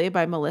 obviously,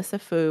 by Melissa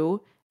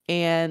Fu.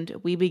 And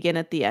We Begin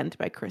at the End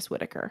by Chris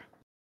Whitaker.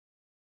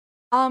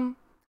 How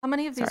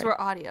many of these were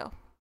audio?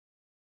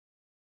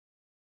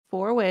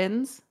 Four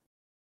Winds.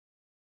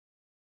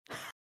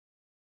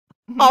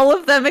 All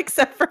of them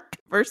except for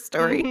Cover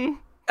Story.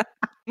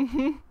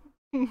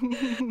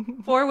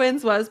 Four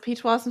Winds was,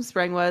 Peach Blossom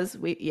Spring was,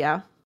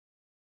 yeah,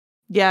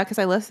 because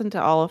I listened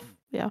to all of,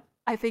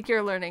 I think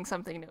you're learning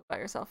something new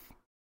about yourself.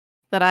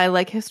 That I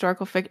like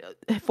historical fiction.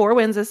 Four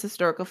Winds is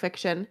historical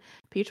fiction.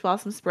 Peach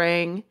Blossom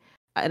Spring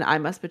and I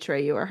Must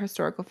Betray You are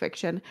historical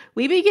fiction.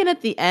 We Begin at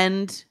the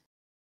End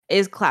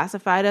is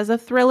classified as a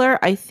thriller.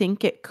 I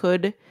think it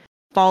could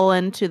fall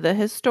into the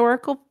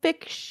historical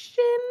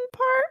fiction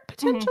part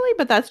potentially,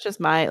 but that's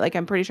just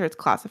I'm pretty sure it's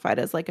classified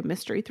as like a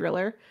mystery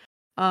thriller.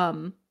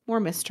 More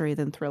mystery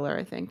than thriller,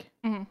 I think.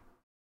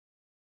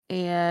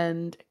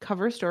 And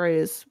Cover Story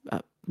is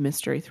a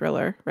mystery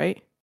thriller,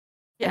 right?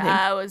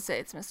 Yeah, I would say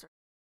it's mystery.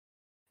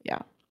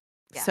 Yeah.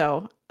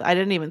 So I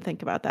didn't even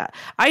think about that.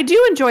 I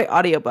do enjoy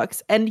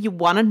audiobooks, and you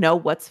want to know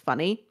what's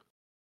funny?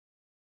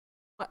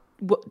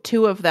 What?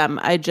 2 of them,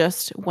 I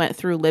just went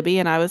through Libby,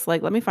 and I was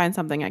like, let me find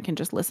something I can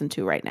just listen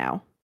to right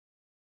now.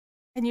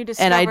 And you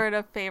discovered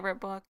a favorite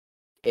book.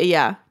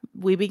 Yeah.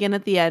 We Begin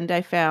at the End,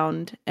 I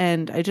found,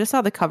 and I just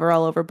saw the cover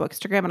all over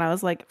Bookstagram, and I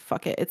was like,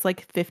 fuck it. It's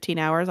like 15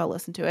 hours. I'll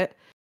listen to it.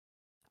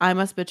 I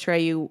Must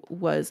Betray You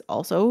was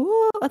also,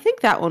 I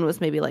think that one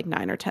was maybe like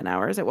 9 or 10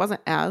 hours. It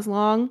wasn't as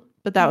long.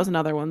 But that was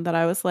another one that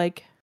I was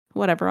like,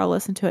 whatever, I'll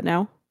listen to it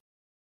now.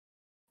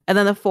 And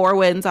then the Four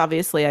Winds,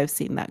 obviously, I've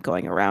seen that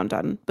going around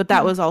on. But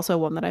that was also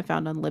one that I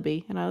found on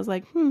Libby. And I was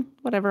like,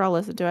 whatever, I'll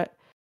listen to it.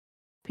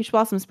 Peach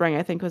Blossom Spring,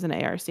 I think, was an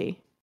ARC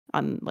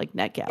on like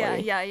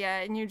NetGalley. Yeah.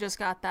 And you just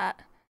got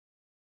that.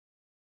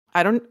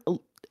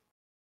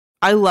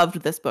 I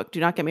loved this book. Do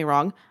not get me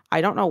wrong.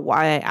 I don't know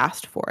why I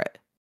asked for it.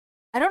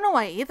 I don't know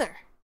why either.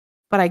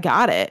 But I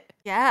got it.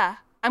 Yeah.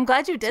 I'm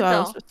glad you did, so though. I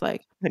was just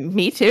like,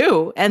 me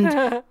too.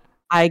 And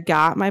I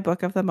got my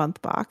Book of the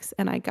Month box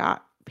and I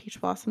got Peach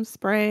Blossom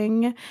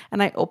Spring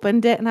and I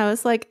opened it and I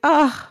was like,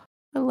 oh,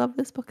 I love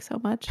this book so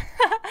much.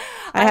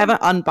 I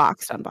haven't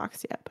unboxed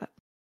yet, but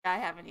I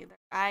haven't either.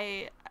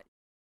 I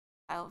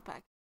love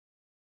pack.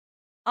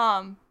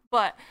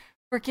 But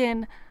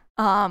freaking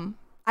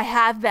I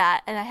have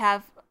that and I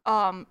have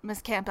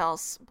Miss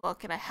Campbell's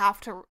book and I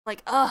have to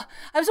like I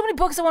have so many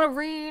books I want to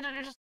read and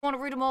I just want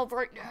to read them all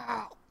right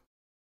now.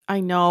 I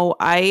know.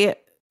 I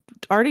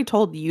already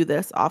told you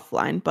this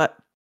offline, but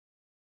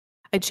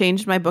I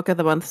changed my Book of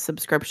the Month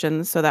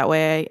subscription so that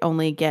way I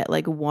only get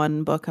like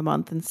one book a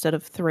month instead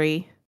of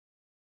 3.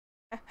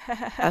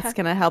 That's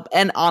going to help.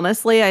 And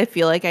honestly, I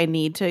feel like I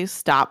need to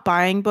stop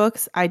buying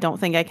books. I don't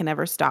think I can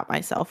ever stop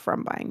myself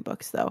from buying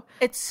books, though.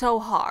 It's so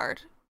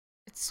hard.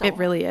 It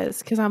really is.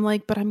 Because I'm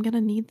like, but I'm going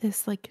to need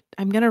this. Like,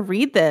 I'm going to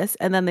read this.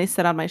 And then they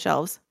sit on my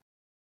shelves.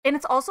 And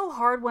it's also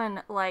hard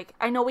when, like,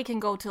 I know we can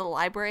go to the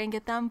library and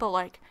get them, but,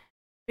 like,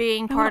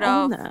 being part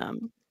of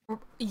them.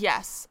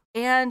 Yes.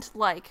 And,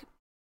 like,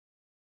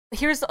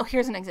 here's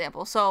an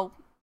example. So,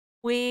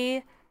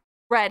 we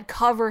read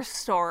Cover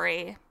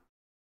Story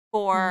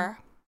for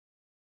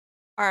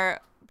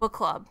our book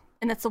club.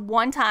 And it's the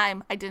one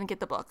time I didn't get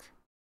the book.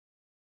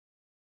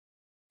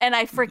 And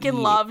I freaking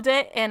loved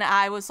it. And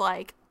I was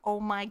like, oh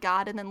my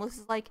God. And then Liz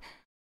is like,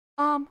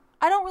 I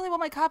don't really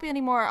want my copy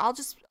anymore.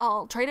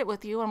 I'll trade it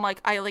with you. And I'm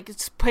like, I like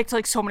just picked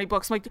like so many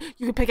books. I'm like,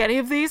 you can pick any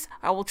of these.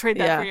 I will trade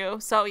that for you.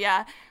 So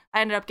yeah, I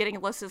ended up getting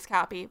Alyssa's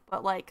copy.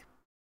 But like,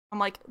 I'm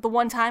like, the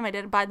one time I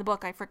didn't buy the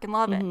book, I freaking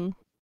love it.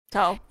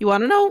 So you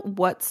want to know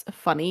what's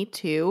funny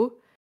too?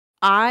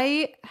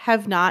 I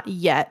have not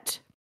yet,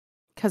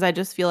 because I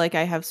just feel like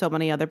I have so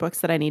many other books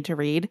that I need to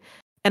read.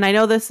 And I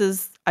know this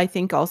is, I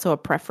think, also a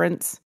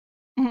preference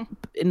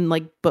in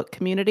like book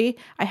community.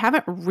 I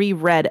haven't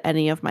reread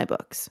any of my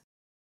books.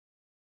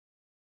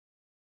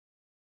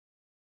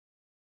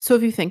 So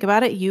if you think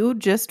about it, you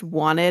just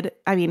wanted,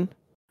 I mean,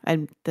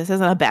 and this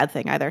isn't a bad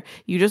thing either.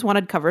 You just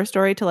wanted Cover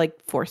Story to like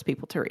force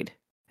people to read.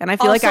 And I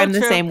feel like I'm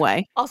the same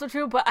way. Also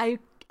true, but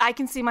I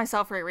can see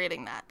myself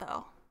rereading that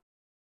though.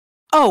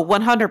 Oh,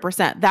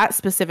 100%. That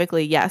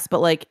specifically, yes. But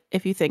like,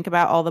 if you think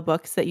about all the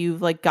books that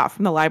you've like got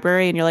from the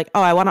library and you're like,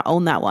 oh, I want to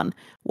own that one.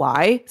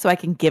 Why? So I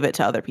can give it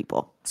to other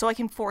people. So I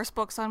can force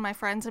books on my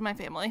friends and my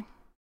family.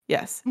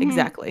 Yes,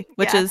 exactly.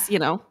 Which is, you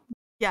know,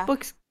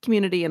 books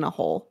community in a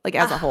whole, like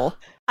as a whole.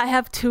 I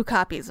have 2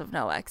 copies of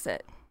No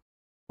Exit.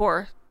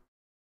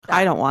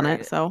 I don't want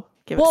it, so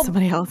give it to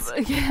somebody else.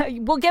 Yeah,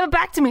 well, give it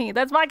back to me.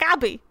 That's my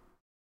copy.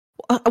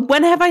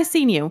 When have I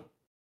seen you?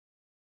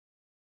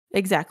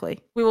 Exactly.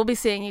 We will be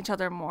seeing each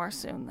other more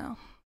soon, though.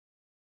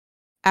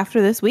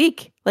 After this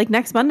week, like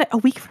next Monday, a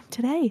week from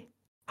today.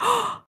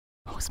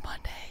 Mo's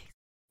Mondays.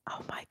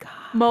 Oh my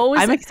God.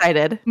 I'm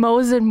excited.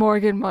 Mo's and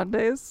Morgan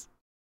Mondays.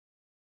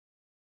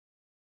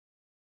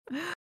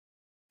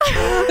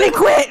 They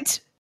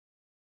quit.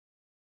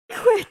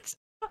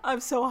 I'm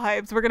so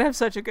hyped. We're going to have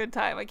such a good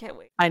time. I can't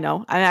wait. I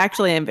know. I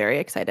actually am very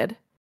excited.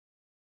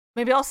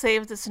 Maybe I'll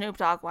save the Snoop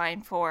Dogg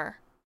line for...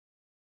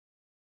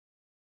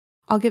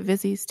 I'll get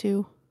Vizzies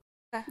too.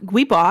 Okay.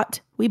 We bought,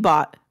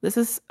 this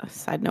is a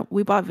side note,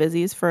 we bought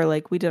Vizzies for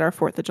like, we did our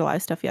 4th of July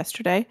stuff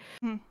yesterday.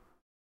 The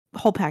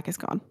whole pack is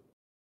gone.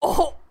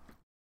 Oh!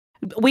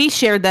 We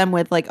shared them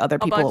with like other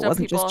people. It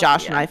wasn't just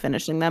Josh and I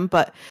finishing them,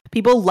 but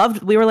people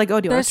loved, we were like,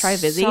 oh, do you want to try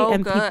Vizzy? So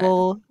and good.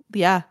 People, we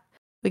got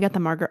not the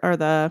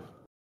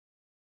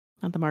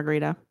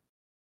margarita.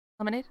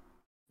 Lemonade?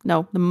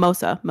 No, the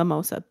mimosa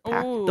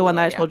pack. Ooh, the one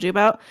that I told you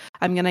about.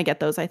 I'm going to get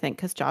those, I think,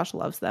 because Josh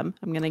loves them.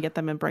 I'm going to get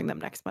them and bring them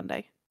next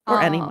Monday.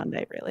 Or any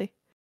Monday, really.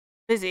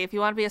 Vizzy, if you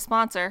want to be a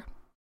sponsor.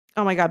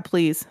 Oh my God,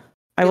 please.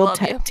 I will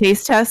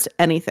taste test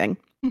anything.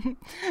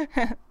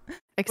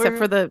 Except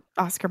for the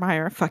Oscar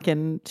Mayer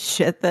fucking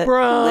shit that...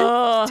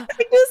 Bruh.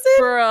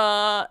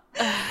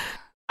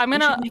 We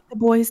should make the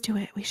boys do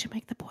it.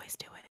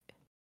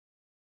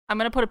 I'm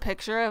going to put a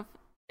picture of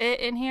it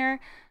in here.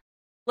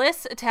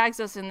 Liz tags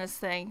us in this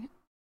thing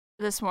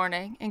this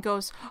morning and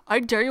goes, I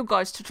dare you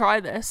guys to try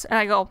this. And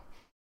I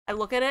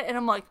look at it and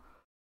I'm like,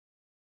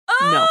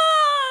 no.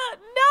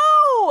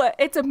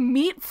 It's a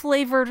meat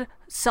flavored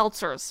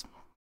seltzers.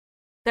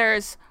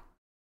 There's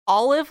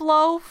olive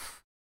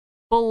loaf,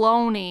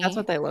 bologna. That's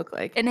what they look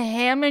like. And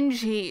ham and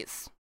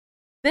cheese.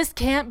 This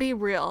can't be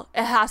real.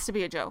 It has to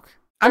be a joke.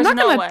 I'm not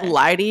going to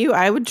lie to you.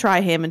 I would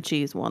try ham and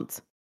cheese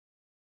once.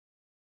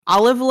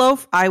 Olive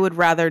loaf, I would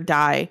rather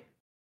die.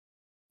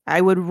 I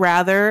would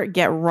rather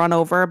get run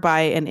over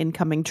by an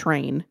incoming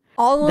train.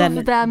 All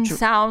of them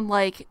sound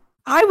like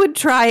I would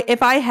try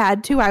if I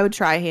had to. I would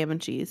try ham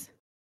and cheese.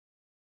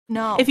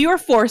 No. If you were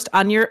forced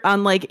on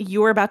like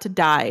you were about to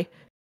die,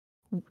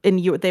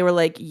 and they were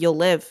like, you'll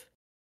live.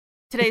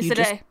 Today's the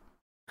day.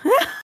 No.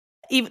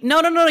 You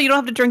don't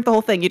have to drink the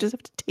whole thing. You just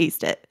have to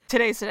taste it.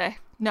 Today's the day.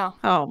 No.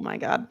 Oh my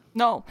God.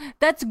 No,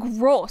 that's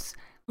gross.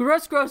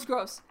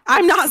 Gross.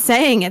 I'm not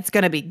saying it's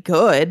gonna be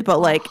good, but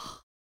like,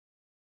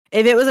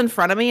 if it was in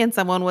front of me and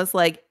someone was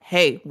like,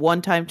 "Hey,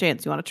 one-time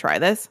chance, you want to try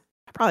this?"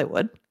 I probably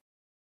would.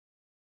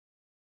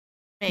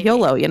 Maybe.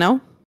 YOLO, you know.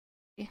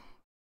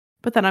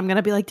 But then I'm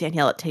gonna be like,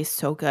 Danielle, it tastes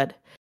so good.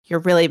 You're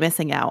really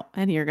missing out,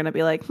 and you're gonna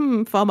be like,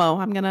 FOMO.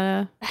 I'm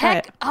gonna try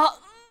it.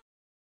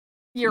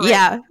 You're right.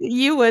 Yeah,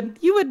 you would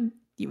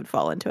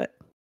fall into it.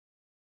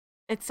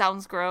 It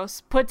sounds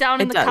gross. Put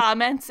down in the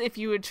comments if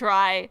you would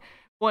try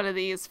one of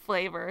these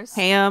flavors.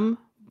 Ham,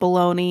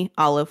 bologna,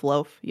 olive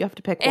loaf. You have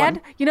to pick one.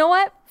 And you know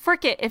what?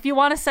 Frick it. If you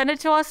want to send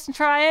it to us and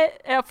try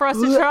it, for us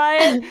to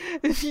try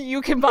it,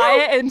 you can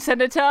buy it and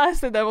send it to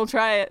us, and then we'll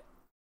try it.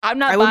 I'm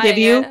not. I will give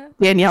you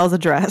Danielle's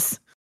address.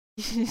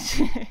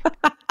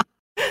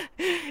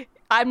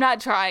 I'm not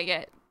trying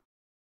it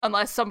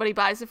unless somebody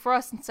buys it for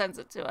us and sends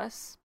it to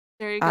us.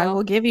 There you go. I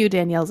will give you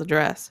Danielle's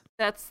address.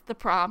 That's the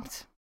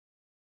prompt.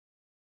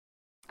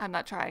 I'm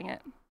not trying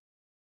it.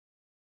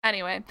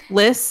 Anyway.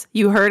 Liz,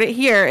 you heard it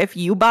here. If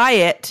you buy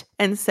it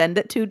and send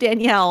it to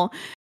Danielle,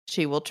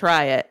 she will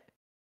try it.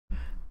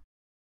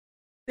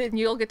 Then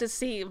you'll get to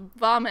see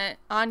vomit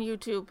on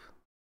YouTube.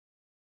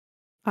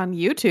 On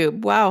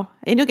YouTube? Wow.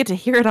 And you'll get to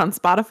hear it on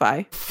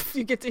Spotify.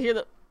 You get to hear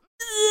the...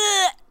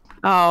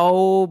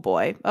 Oh,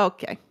 boy.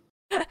 Okay.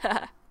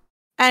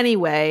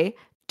 Anyway,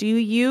 do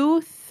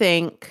you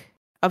think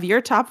of your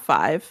top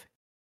 5...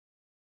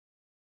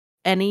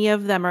 any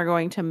of them are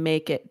going to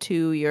make it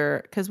to your,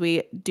 because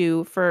we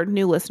do, for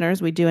new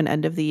listeners, we do an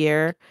end of the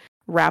year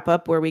wrap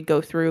up where we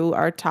go through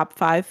our top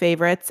 5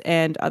 favorites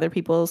and other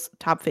people's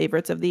top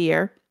favorites of the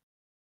year,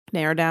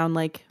 narrow down,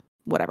 like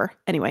whatever.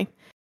 Anyway,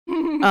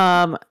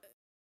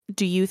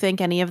 do you think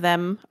any of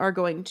them are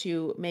going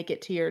to make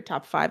it to your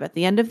top 5 at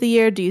the end of the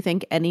year? Do you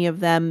think any of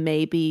them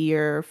may be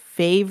your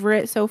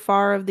favorite so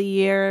far of the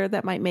year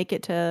that might make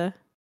it to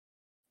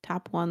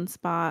top 1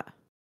 spot?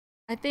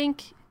 I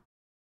think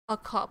a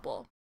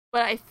couple,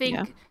 but I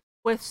think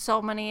with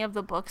so many of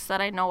the books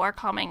that I know are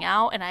coming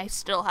out and I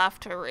still have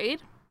to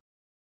read,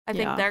 I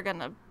think they're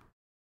gonna,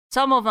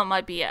 some of them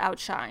might be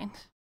outshined.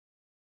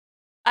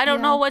 I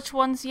don't know which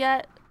ones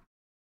yet,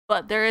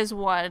 but there is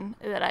one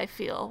that I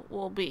feel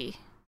will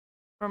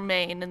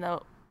remain in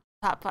the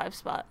top 5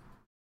 spot.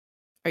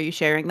 Are you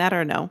sharing that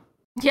or no?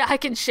 Yeah, I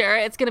can share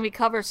it. It's gonna be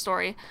Cover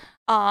Story.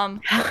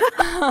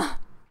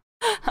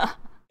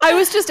 I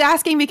was just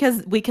asking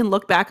because we can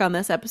look back on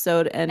this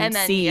episode and then,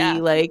 see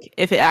like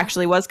if it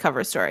actually was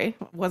Cover Story.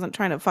 I wasn't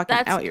trying to fucking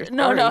out your story.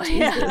 No,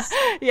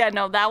 yeah,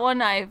 no, that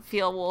one I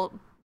feel will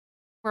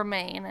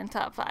remain in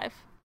top 5.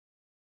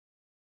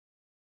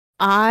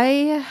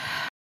 I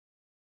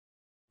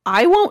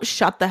won't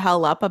shut the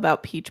hell up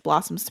about Peach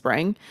Blossom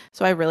Spring,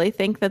 so I really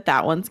think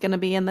that one's gonna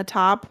be in the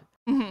top.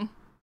 Mm-hmm.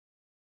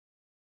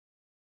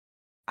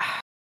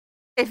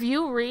 If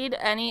you read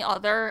any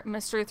other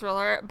mystery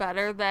thriller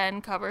better than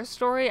Cover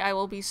Story, I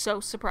will be so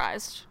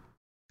surprised.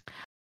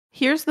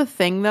 Here's the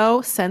thing,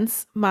 though.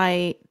 Since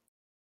my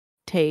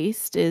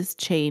taste is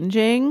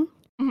changing,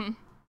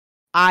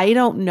 I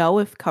don't know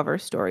if Cover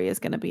Story is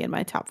going to be in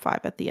my top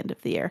 5 at the end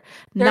of the year.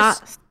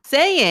 Not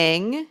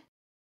saying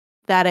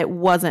that it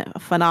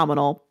wasn't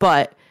phenomenal,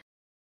 but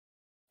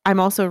I'm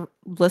also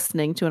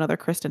listening to another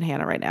Kristen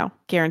Hanna right now.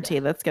 Guarantee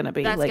that's going to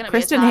be like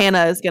Kristen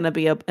Hanna is going to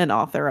be an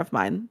author of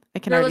mine. I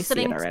can already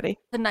see it already.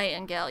 The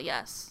Nightingale,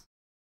 yes.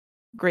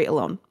 Great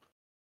Alone.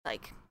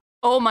 Like,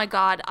 oh my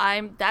God,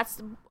 I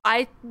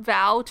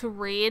vow to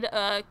read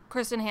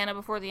Kristen Hanna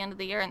before the end of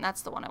the year, and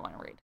that's the one I want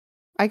to read.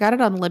 I got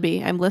it on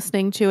Libby. I'm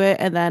listening to it,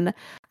 and then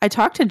I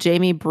talked to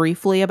Jamie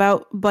briefly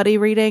about buddy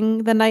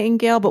reading The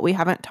Nightingale, but we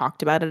haven't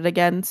talked about it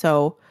again.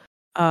 So,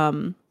 yeah.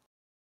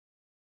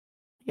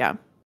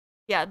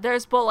 Yeah,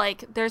 there's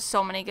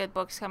so many good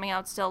books coming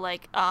out still.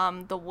 Like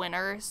The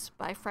Winners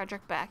by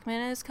Frederick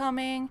Backman is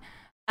coming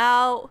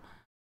out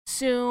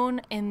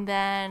soon, and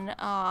then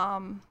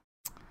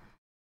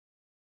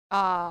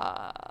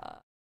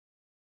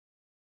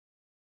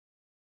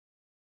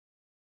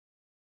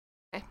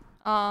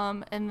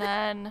and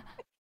then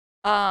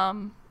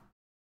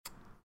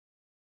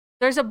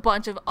there's a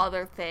bunch of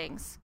other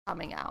things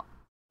coming out,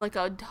 like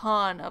a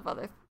ton of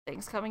other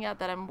things coming out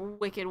that I'm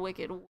wicked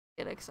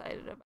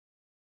excited about.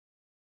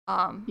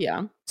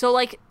 Yeah. So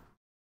like,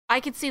 I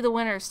could see The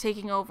Winners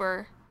taking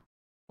over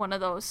one of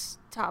those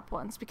top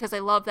ones because I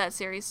love that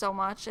series so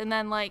much. And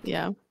then like,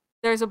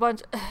 there's a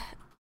bunch.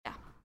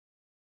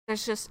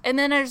 There's just, and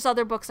then there's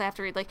other books I have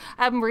to read. Like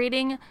I'm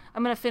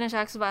gonna finish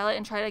X Violet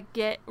and try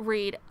to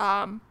read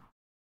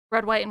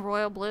Red, White, and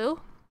Royal Blue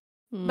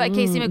by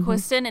Casey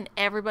McQuiston, and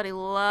everybody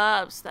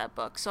loves that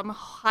book, so I'm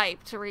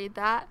hyped to read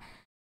that.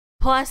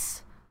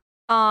 Plus,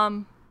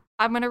 I'm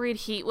gonna read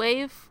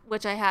Heatwave,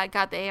 which I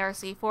got the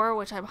ARC for,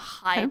 which I'm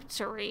hyped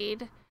to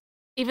read.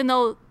 Even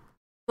though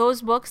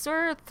those books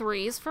are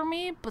 3s for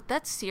me, but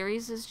that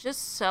series is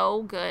just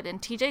so good. And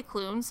TJ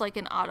Klune's like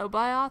an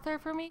auto-buy author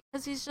for me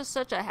because he's just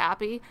such a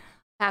happy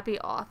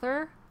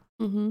author.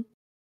 Mm-hmm.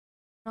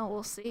 No,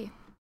 we'll see.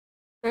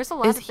 There's a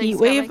lot of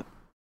things. Heatwave?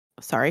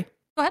 Sorry.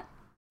 Go ahead.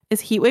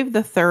 Is Heatwave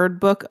the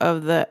 3rd book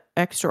of the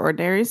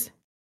Extraordinaries?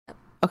 Yep.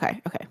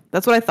 Okay.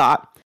 That's what I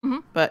thought. Mm-hmm.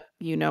 But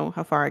you know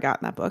how far I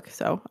got in that book,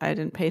 so I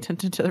didn't pay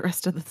attention to the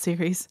rest of the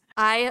series.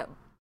 I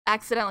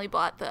accidentally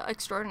bought the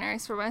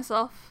Extraordinaries for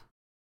myself.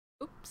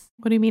 Oops.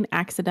 What do you mean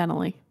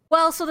accidentally?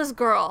 Well, so this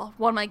girl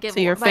won my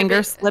giveaway. So your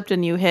finger slipped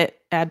and you hit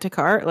add to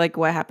cart? Like,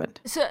 what happened?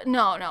 So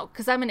no,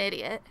 because I'm an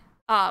idiot.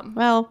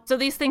 Well, so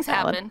these things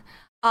happen.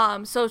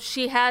 So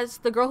she has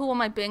the girl who won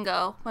my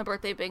bingo, my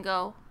birthday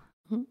bingo,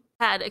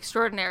 had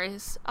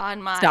Extraordinaries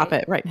on my. Stop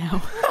it right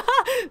now.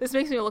 This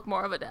makes me look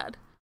more of a dad.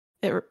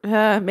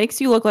 It makes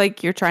you look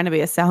like you're trying to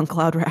be a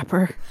SoundCloud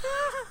rapper.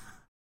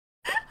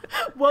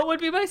 What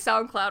would be my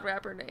SoundCloud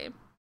rapper name?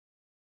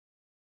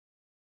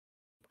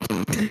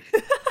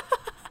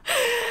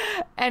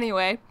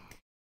 Anyway,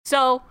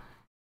 so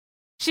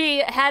she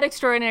had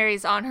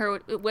Extraordinaries on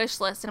her wish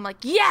list, and I'm like,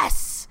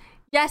 yes.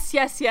 And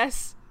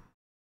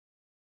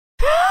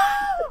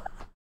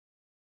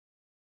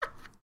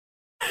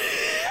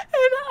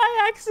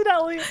I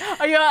accidentally,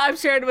 I'm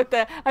sharing with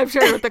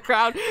the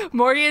crowd.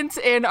 Morgan's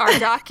in our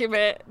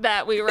document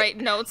that we write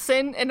notes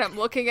in, and I'm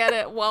looking at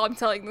it while I'm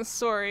telling the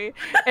story.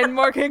 And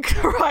Morgan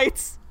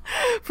writes,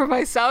 for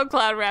my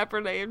SoundCloud rapper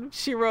name,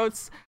 she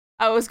wrote,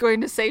 I was going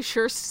to say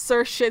sure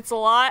sir shits a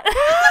lot.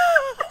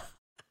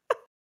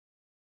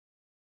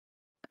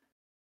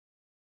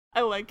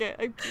 I like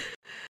it.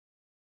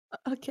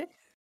 Okay.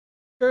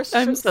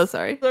 I'm so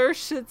sorry. Sir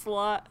shits a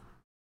lot.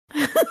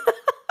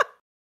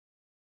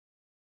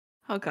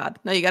 Oh God.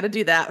 No, you got to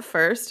do that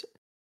first.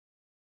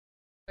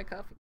 My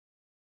coffee.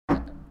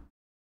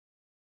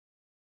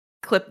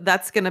 Clip.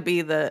 That's going to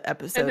be the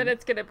episode. And then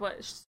it's going to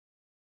push.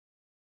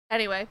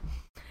 Anyway.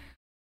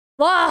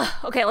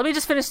 Okay, let me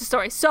just finish the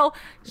story. So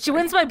she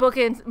wins my book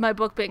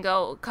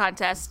bingo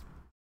contest.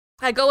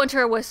 I go into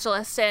her wish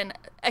list and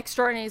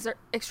Extraordinaries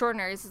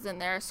is in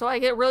there. So I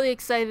get really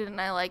excited and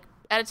I like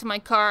add it to my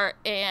cart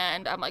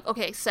and I'm like,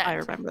 okay, send. I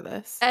remember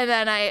this. And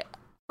then I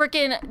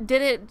freaking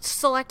didn't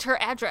select her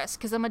address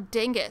because I'm a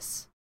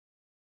dingus.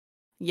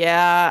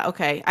 Yeah,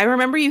 okay. I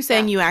remember you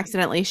saying you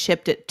accidentally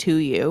shipped it to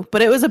you,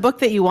 but it was a book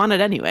that you wanted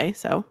anyway,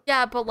 so.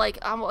 Yeah, but like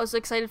I was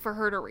excited for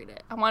her to read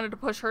it. I wanted to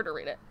push her to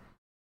read it.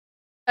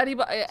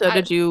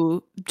 Did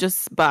you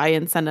just buy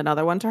and send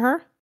another one to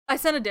her? I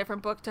sent a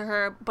different book to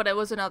her, but it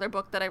was another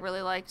book that I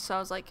really liked, so I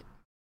was like,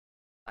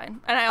 fine.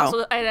 And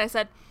I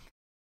said,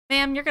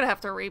 ma'am, you're gonna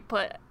have to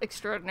re-put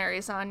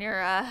Extraordinaries on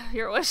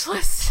your wish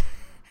list.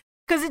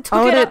 Because it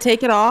took did it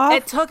take it off?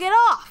 It took it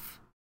off.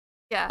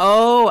 Yeah.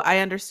 Oh, I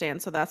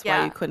understand. So that's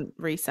why you couldn't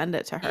resend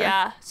it to her.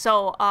 Yeah.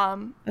 So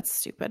that's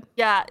stupid.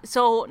 Yeah.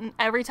 So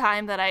every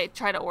time that I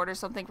try to order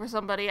something for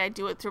somebody, I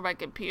do it through my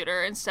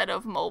computer instead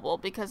of mobile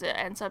because it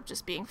ends up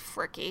just being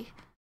fricky.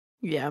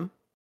 Yeah.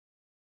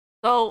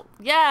 So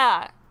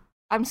yeah,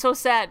 I'm so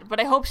sad, but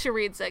I hope she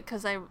reads it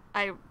because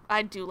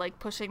I do like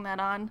pushing that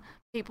on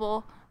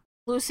people.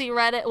 Lucy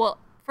read it. Well,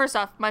 first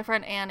off, my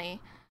friend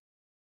Annie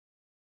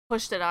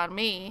pushed it on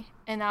me,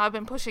 and now I've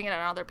been pushing it on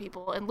other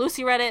people. And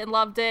Lucy read it and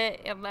loved it,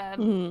 and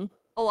then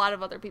a lot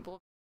of other people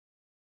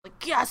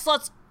like, yes,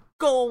 let's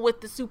go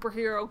with the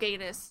superhero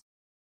gayness.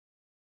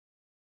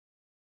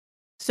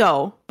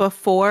 So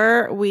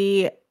before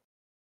we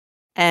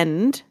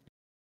end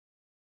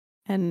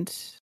and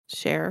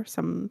share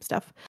some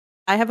stuff,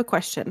 I have a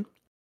question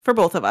for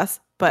both of us,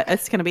 but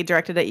it's going to be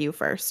directed at you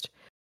first.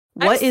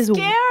 I'm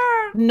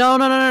scared.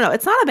 No.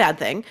 It's not a bad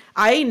thing.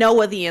 I know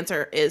what the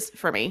answer is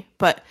for me,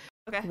 but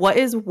okay. What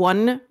is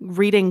one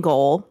reading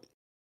goal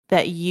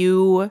that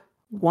you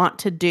want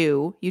to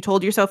do? You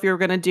told yourself you were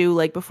going to do,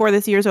 like, before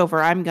this year's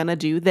over, I'm going to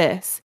do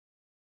this.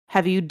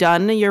 Have you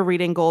done your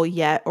reading goal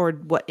yet, or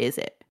what is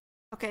it?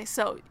 Okay,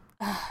 so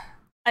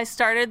I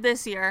started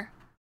this year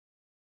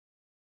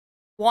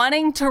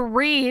wanting to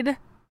read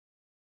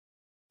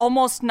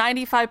almost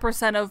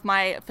 95% of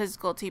my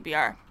physical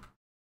TBR.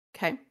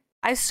 Okay.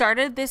 I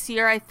started this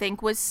year, I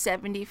think, with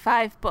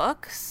 75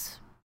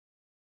 books.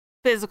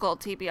 Physical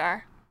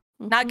TBR.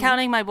 Not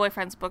counting my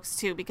boyfriend's books,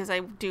 too, because I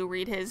do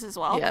read his as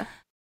well. Yeah.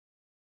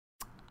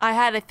 I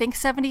had, I think,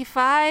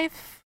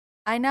 75.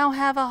 I now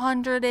have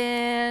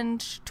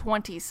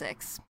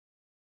 126.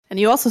 And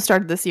you also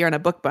started this year on a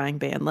book buying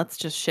ban. Let's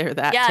just share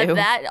that, too. Yeah,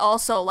 that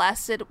also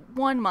lasted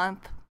 1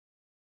 month.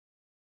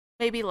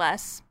 Maybe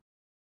less.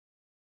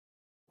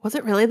 Was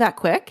it really that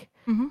quick?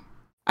 Mm-hmm.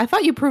 I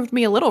thought you proved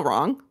me a little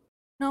wrong.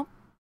 No.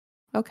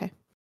 Okay.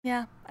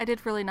 Yeah, I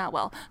did really not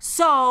well.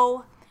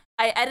 So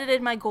I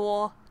edited my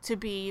goal to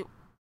be,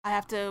 I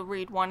have to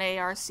read one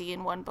ARC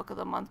and one book of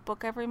the month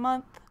book every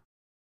month.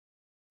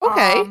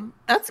 Okay,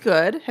 that's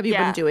good. Have you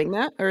been doing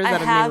that, or is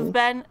that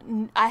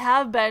I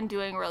have been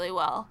doing really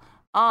well.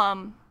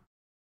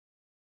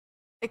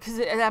 Because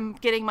I'm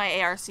getting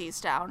my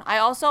ARCs down. I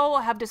also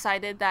have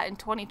decided that in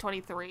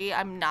 2023,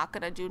 I'm not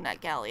gonna do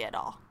NetGalley at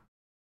all.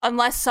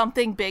 unless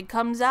something big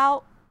comes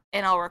out,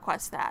 and I'll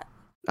request that.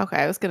 Okay,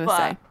 I was gonna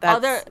say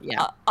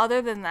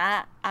other than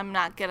that, I'm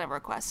not gonna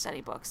request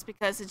any books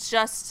because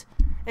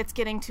it's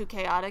getting too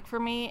chaotic for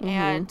me,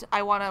 and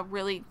I want to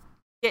really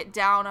get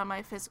down on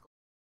my physical.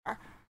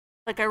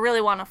 Like I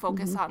really want to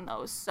focus on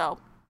those. So,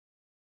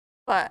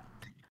 but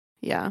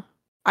yeah,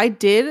 I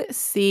did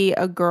see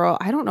a girl.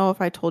 I don't know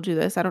if I told you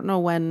this. I don't know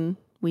when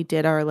we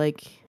did our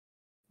like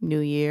New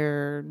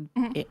Year,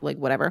 like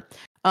whatever.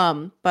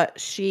 But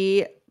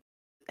she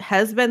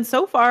has been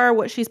so far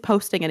what she's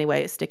posting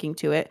anyway is sticking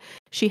to it.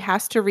 She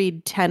has to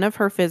read 10 of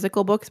her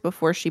physical books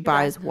before she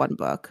buys one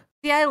book.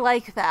 Yeah, I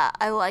like that.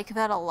 I like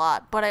that a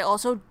lot. But I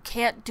also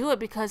can't do it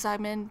because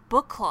I'm in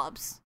book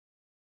clubs.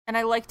 And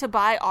I like to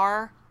buy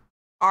our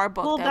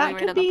book that we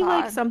read in the pod. Well, that could be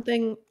like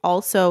something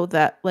also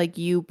that like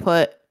you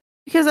put,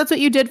 because that's what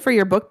you did for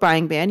your book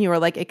buying ban. You were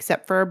like,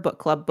 except for book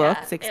club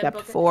books,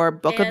 except for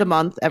book of the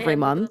month every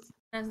month.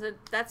 And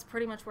that's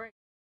pretty much where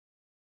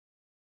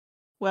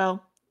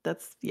well,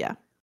 that's, yeah.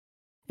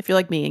 If you're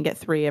like me and get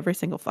 3 every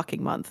single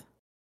fucking month.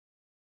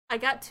 I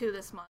got 2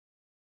 this month.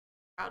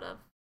 Proud of.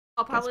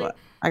 I'll probably.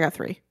 I got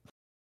 3.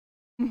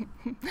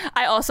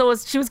 I also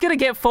she was gonna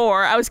get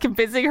 4. I was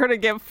convincing her to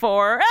get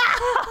 4.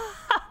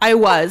 I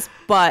was,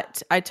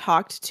 but I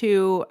talked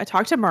to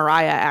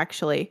Mariah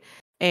actually,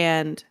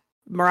 and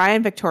Mariah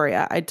and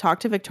Victoria. I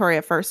talked to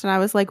Victoria first, and I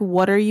was like,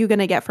 "What are you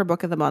gonna get for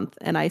book of the month?"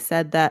 And I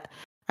said that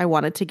I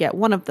wanted to get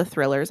one of the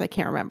thrillers. I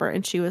can't remember,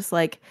 and she was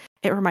like,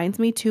 "It reminds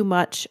me too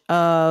much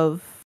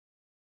of."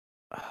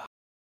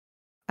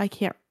 I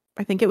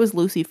think it was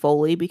Lucy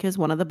Foley because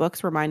one of the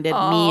books reminded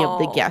me of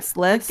the guest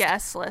list. The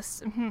guest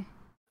list.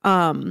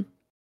 And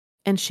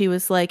she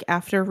was like,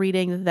 after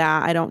reading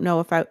that, I don't know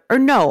if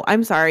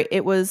I'm sorry.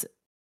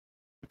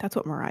 That's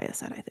what Mariah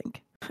said, I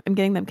think. I'm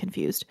getting them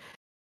confused.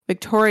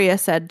 Victoria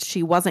said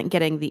she wasn't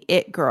getting the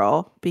It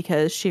Girl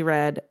because she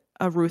read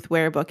a Ruth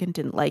Ware book and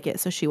didn't like it,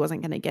 so she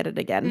wasn't going to get it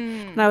again.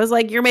 And I was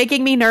like, you're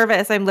making me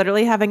nervous. I'm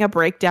literally having a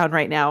breakdown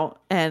right now,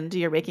 and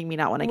you're making me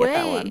not want to get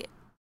that one.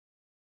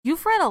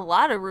 You've read a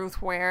lot of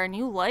Ruth Ware, and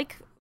you like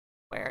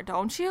Ware,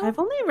 don't you? I've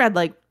only read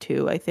like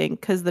 2, I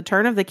think, because The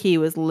Turn of the Key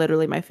was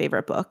literally my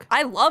favorite book.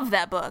 I love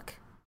that book.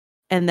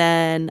 And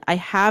then I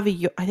have,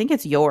 I think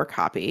it's your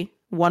copy,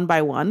 One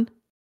by One.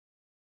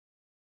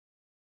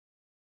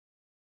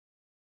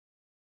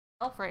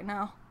 Right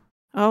now.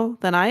 Oh,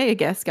 then I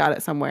guess got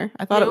it somewhere.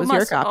 I thought it was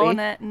your copy. Own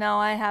it. No,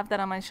 I have that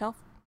on my shelf.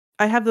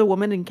 I have The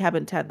Woman in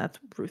Cabin 10. That's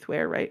Ruth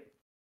Ware, right?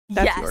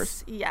 That's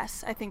yours.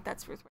 Yes, I think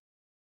that's Ruth Ware.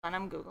 And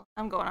I'm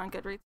going on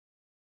Goodreads.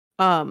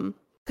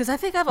 Because I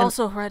think I've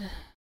also read.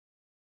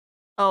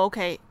 Oh,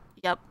 okay.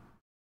 Yep.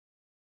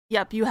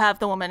 You have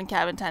The Woman in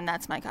Cabin 10.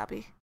 That's my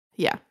copy.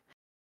 Yeah.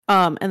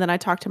 And then I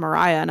talked to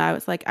Mariah, and I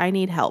was like, I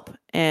need help,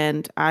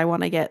 and I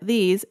want to get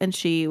these. And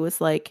she was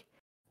like,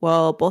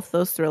 well, both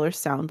those thrillers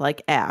sound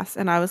like ass.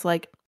 And I was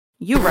like,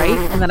 you right.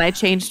 And then I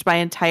changed my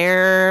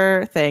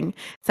entire thing,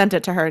 sent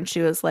it to her, and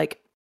she was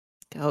like,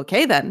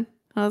 okay then.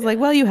 I was like,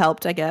 well, you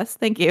helped, I guess.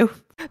 Thank you.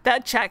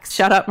 That checks.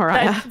 Shut up,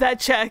 Mariah. That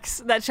checks.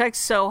 That checks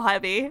so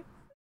heavy.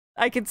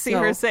 I could see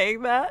her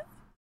saying that.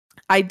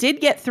 I did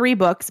get 3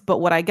 books, but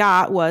what I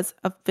got was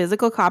a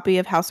physical copy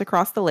of House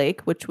Across the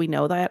Lake, which we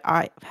know that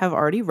I have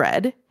already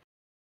read.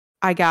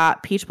 I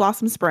got Peach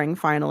Blossom Spring,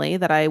 finally,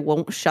 that I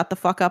won't shut the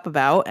fuck up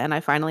about, and I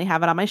finally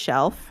have it on my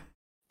shelf.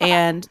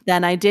 And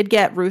then I did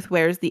get Ruth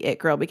Ware's The It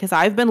Girl, because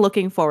I've been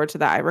looking forward to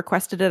that. I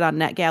requested it on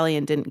NetGalley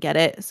and didn't get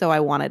it, so I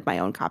wanted my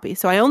own copy.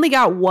 So I only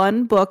got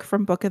 1 book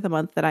from Book of the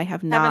Month that I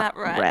have not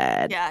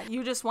read. Yeah,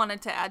 you just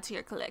wanted to add to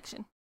your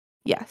collection.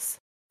 Yes.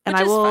 And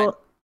I will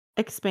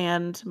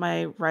expand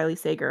my Riley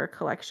Sager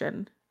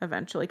collection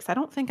eventually, because I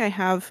don't think I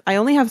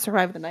only have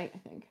Survive the Night, I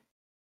think.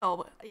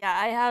 Oh, yeah,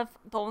 I have,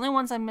 the only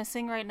ones I'm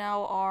missing right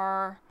now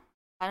are,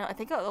 I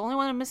think the only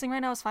one I'm missing right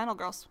now is Final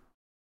Girls.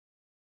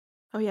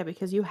 Oh, yeah,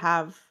 because you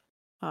have,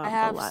 I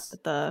have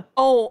the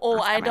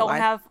I don't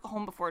have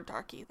Home Before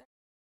Dark either,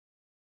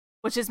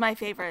 which is my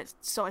favorite,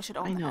 so I should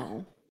own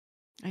that.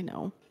 I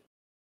know.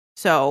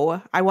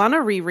 So I want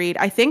to reread,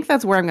 I think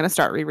that's where I'm going to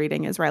start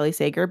rereading is Riley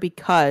Sager,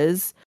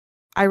 because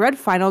I read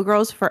Final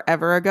Girls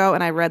forever ago,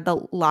 and I read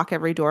The Lock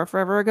Every Door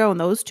forever ago, and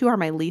those 2 are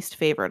my least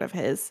favorite of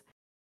his.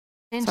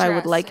 So I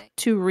would like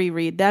to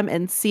reread them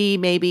and see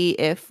maybe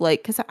if,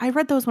 like, because I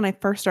read those when I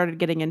first started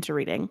getting into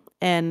reading,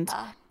 and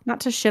not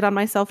to shit on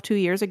myself 2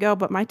 years ago,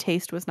 but my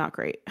taste was not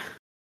great.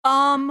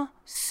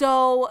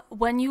 So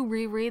when you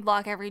reread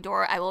Lock Every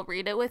Door, I will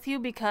read it with you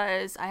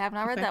because I have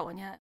not read that one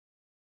yet.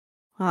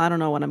 Well, I don't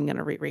know when I'm going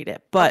to reread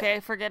it, but okay,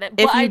 forget it.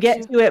 If you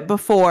get to it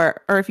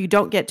before, or if you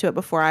don't get to it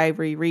before I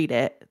reread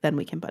it, then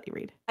we can buddy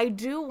read. I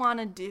do want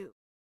to do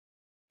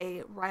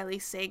a Riley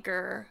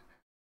Sager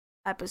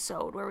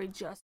episode where we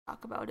just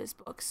talk about his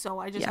books, so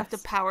I just have to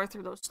power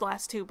through those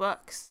last 2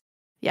 books.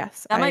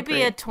 Yes, that might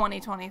be a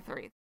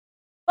 2023,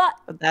 but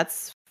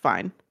that's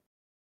fine.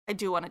 I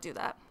do want to do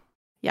that.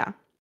 Yeah.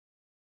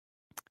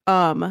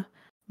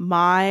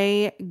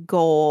 My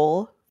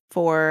goal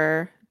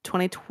for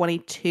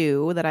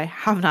 2022 that I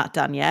have not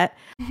done yet,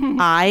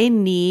 I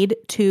need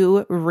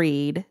to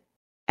read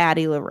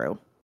Addie LaRue.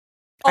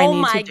 Oh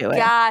my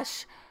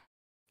gosh.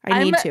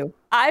 I need to.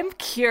 I'm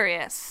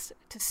curious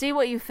to see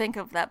what you think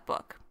of that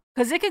book.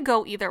 Because it could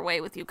go either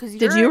way with you.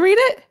 Did you read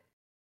it?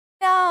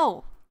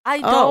 No. I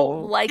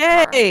don't like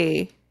her.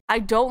 I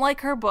don't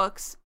like her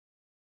books.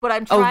 But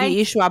I'm trying. Oh,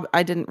 V.E. Schwab.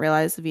 I didn't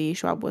realize V.E.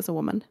 Schwab was a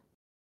woman.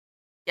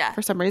 Yeah.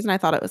 For some reason, I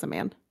thought it was a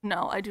man.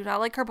 No, I do not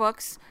like her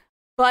books.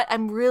 But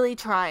I'm really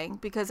trying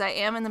because I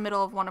am in the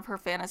middle of one of her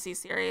fantasy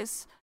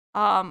series.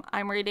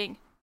 I'm reading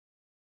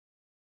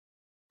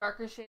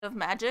Darker Shade of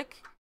Magic.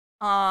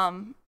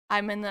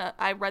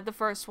 I read the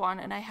first one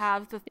and I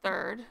have the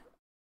third.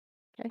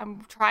 Okay.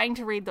 I'm trying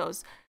to read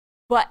those.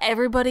 But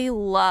everybody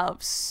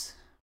loves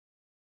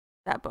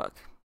that book.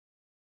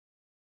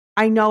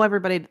 I know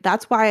everybody.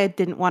 That's why I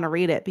didn't want to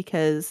read it,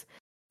 because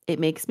it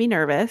makes me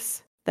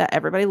nervous that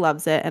everybody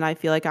loves it and I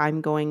feel like I'm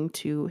going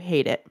to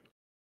hate it.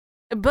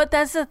 But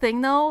that's the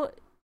thing, though.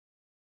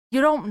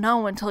 You don't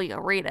know until you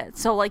read it.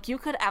 So, like, you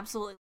could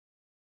absolutely.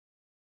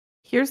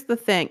 Here's the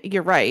thing.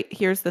 You're right.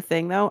 Here's the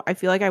thing, though. I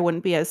feel like I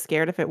wouldn't be as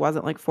scared if it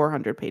wasn't like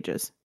 400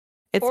 pages.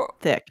 It's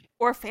thick.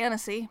 Or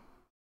fantasy.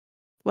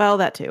 Well,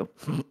 that too.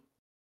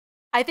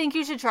 I think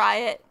you should try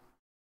it.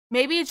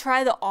 Maybe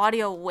try the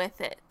audio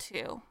with it,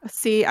 too.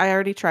 See, I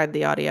already tried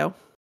the audio.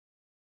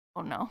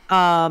 Oh, no.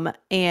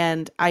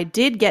 And I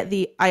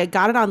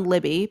got it on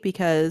Libby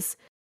because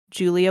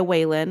Julia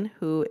Whalen,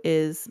 who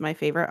is my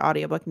favorite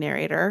audiobook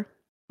narrator,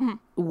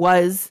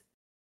 was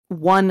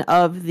one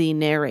of the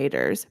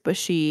narrators, but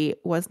she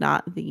was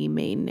not the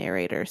main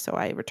narrator, so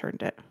I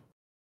returned it.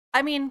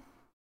 I mean,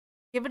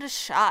 give it a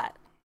shot.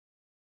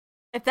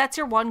 If that's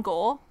your one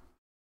goal.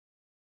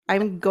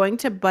 I'm going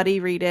to buddy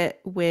read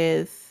it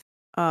with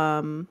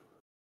Kelly.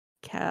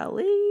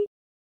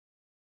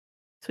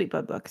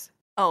 Sweetbud Books.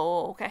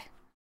 Oh, okay.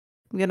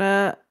 I'm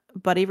gonna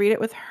buddy read it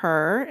with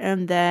her,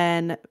 and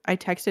then I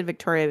texted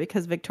Victoria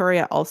because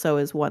Victoria also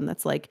is one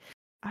that's like,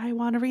 I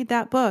want to read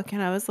that book.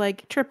 And I was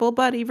like, triple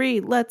buddy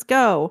read, let's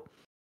go.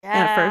 Yeah.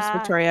 And at first,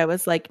 Victoria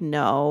was like,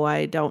 no,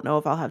 I don't know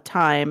if I'll have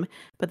time.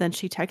 But then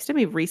she texted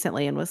me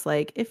recently and was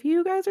like, if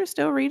you guys are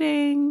still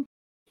reading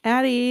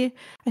Addie,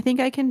 I think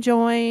I can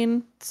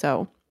join.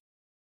 So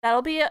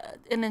that'll be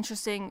an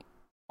interesting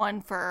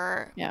one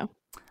for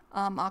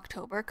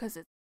October, because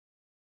it's.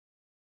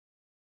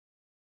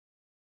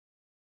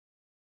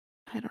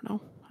 I don't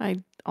know.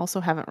 I also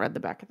haven't read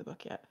the back of the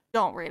book yet.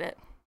 Don't read it.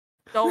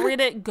 Don't read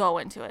it. Go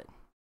into it.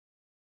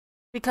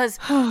 Because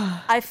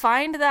I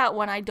find that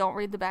when I don't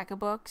read the back of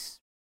books,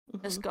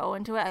 just go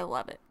into it, I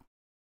love it.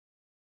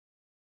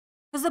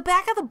 Because the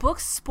back of the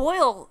books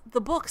spoil the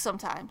book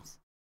sometimes.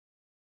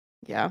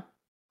 Yeah.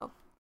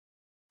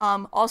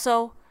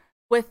 Also,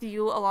 with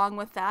you, along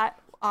with that,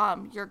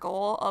 your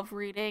goal of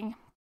reading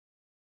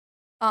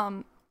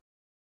Addie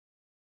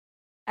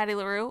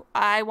LaRue,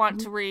 I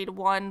want to read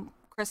one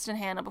Kristen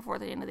Hanna before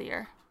the end of the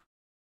year.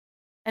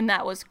 And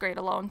that was Great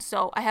Alone.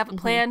 So I have it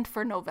planned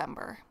for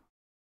November.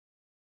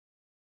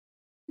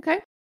 Okay.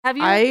 Have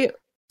you?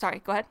 Sorry,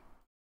 go ahead.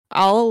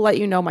 I'll let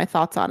you know my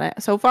thoughts on it.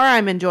 So far,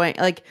 I'm enjoying.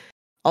 Like,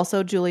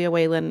 also Julia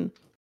Whalen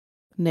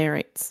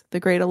narrates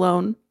The Great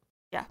Alone.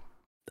 Yeah.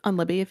 On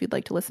Libby, if you'd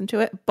like to listen to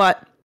it.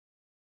 But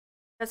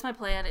that's my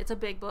plan. It's a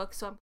big book,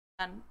 so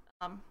I'm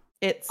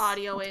it's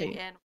audioing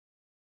and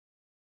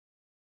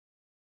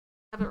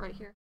I have it right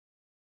here.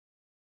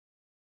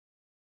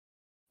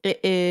 It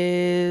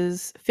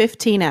is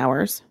 15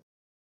 hours.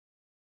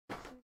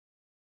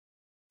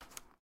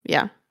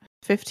 Yeah.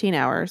 15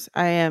 hours.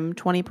 I am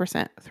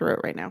 20% through it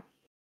right now.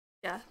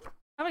 Yeah,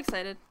 I'm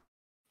excited.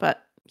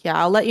 But yeah,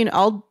 I'll let you know.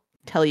 I'll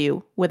tell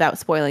you without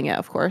spoiling it,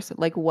 of course,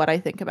 like what I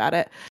think about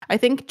it. I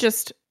think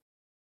just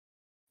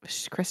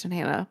Kristen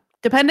Hanna,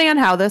 depending on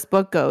how this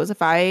book goes,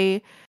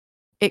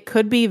 it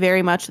could be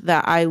very much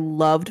that I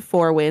loved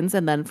Four Winds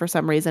and then for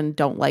some reason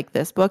don't like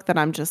this book, that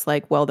I'm just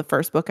like, well, the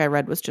first book I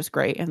read was just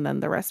great and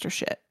then the rest are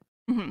shit.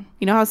 Mm-hmm.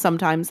 You know how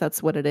sometimes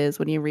that's what it is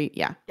when you read?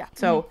 Yeah.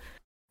 So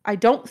I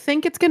don't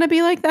think it's going to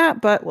be like that,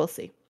 but we'll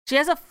see. She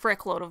has a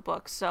frick load of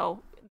books, so.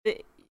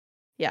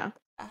 Yeah.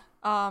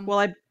 Well,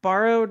 I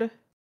borrowed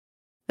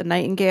The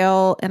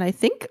Nightingale and I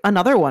think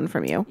another one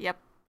from you. Yep.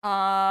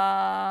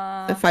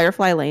 The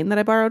Firefly Lane that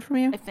I borrowed from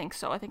you. I think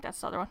so. I think that's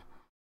the other one.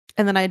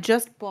 And then I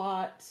just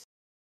bought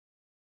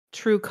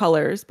True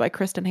Colors by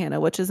Kristen Hanna,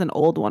 which is an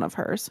old one of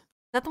hers. Is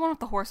that the one with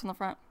the horse on the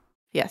front?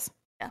 Yes.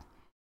 Yeah.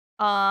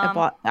 I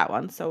bought that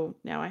one, so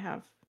now I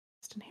have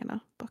Kristen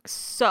Hanna books.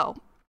 So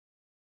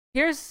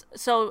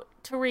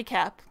to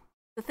recap,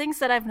 the things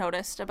that I've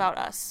noticed about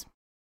us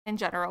in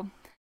general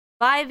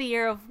by the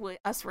year of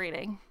us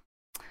reading.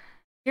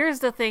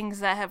 Here's the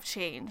things that have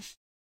changed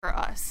for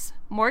us.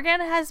 Morgan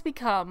has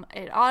become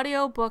an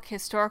audiobook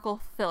historical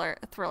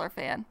thriller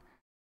fan.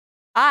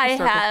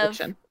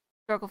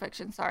 Historical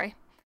fiction, sorry.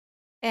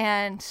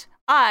 And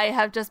I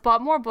have just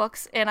bought more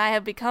books and I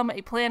have become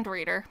a planned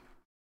reader.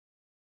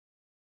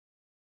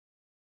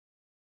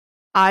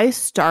 I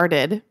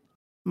started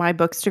my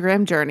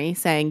Bookstagram journey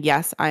saying,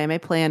 yes, I am a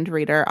planned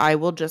reader. I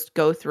will just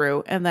go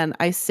through, and then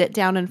I sit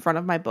down in front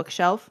of my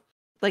bookshelf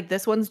like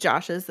this one's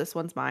Josh's, this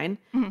one's mine,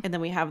 and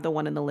then we have the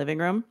one in the living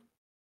room.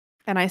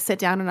 And I sit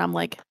down and I'm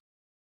like,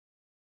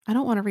 I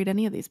don't want to read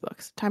any of these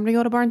books. Time to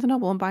go to Barnes &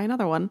 Noble and buy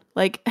another one.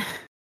 Like,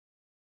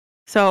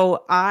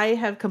 so I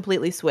have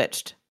completely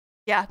switched.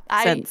 Yeah,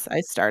 since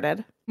I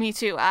started. Me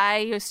too. I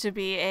used to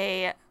be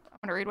I'm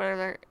gonna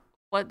read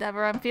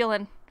whatever I'm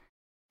feeling,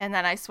 and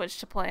then I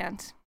switched to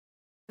planned.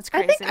 It's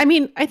crazy.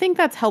 I think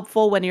that's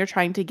helpful when you're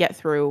trying to get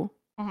through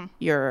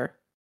your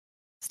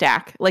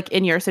stack. Like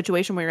in your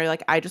situation where you're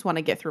like, I just want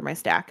to get through my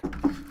stack.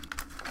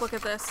 Look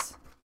at this.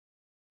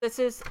 This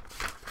is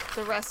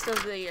the rest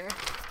of the year.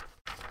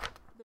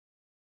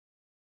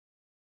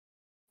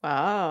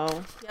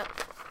 Wow.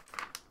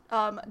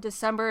 Yep.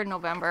 December and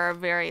November are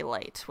very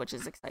light, which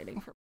is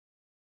exciting for me.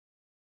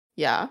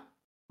 Yeah.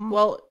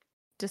 Well,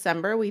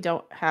 December we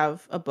don't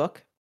have a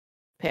book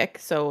pick,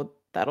 so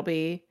that'll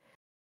be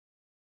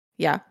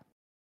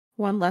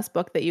one less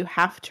book that you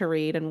have to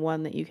read and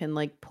one that you can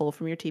like pull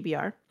from your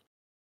TBR.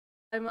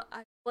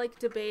 I like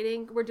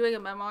debating. We're doing a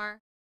memoir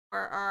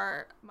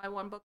for my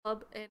one book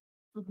club, and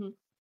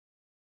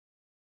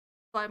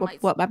so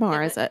what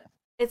memoir is it?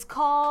 It's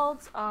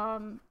called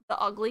The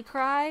Ugly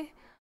Cry.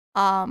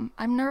 I'm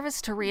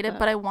nervous to read it,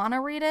 but I want to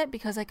read it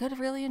because I could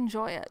really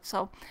enjoy it.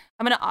 So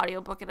I'm gonna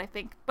audiobook it, I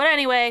think. But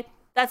anyway,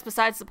 that's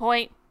besides the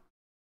point.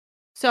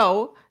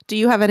 So, do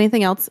you have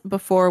anything else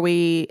before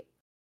we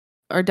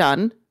are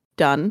done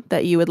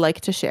that you would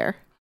like to share?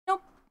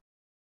 Nope.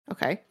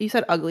 Okay. You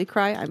said Ugly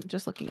Cry. I'm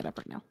just looking it up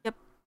right now. Yep.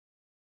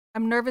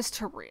 I'm nervous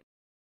to read.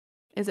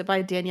 Is it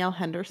by Danielle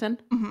Henderson?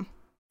 Mm-hmm.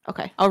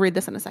 Okay. I'll read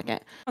this in a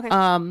second. Okay.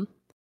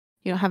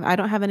 I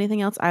don't have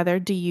anything else either.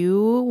 Do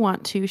you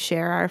want to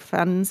share our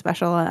fun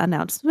special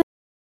announcement?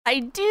 I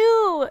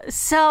do.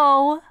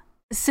 So,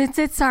 since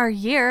it's our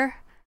year,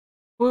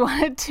 we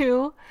wanted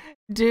to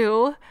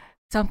do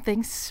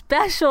something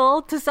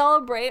special to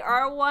celebrate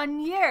our 1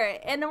 year.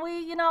 And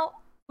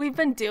we've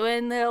been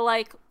doing the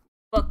like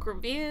book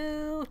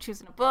review,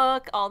 choosing a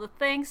book, all the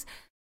things.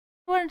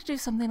 We wanted to do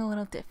something a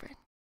little different.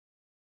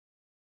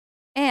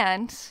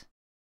 And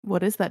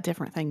what is that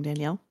different thing,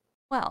 Danielle?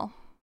 Well,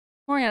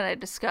 Morgan and I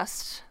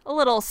discussed a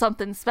little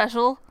something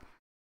special,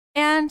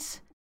 and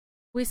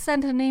we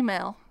sent an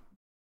email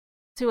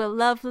to a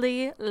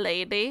lovely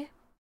lady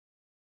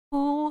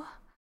who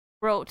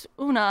wrote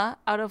Una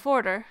Out of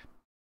Order,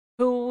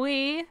 who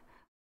we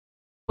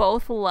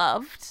both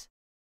loved,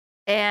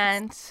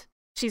 and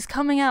she's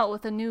coming out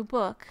with a new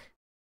book.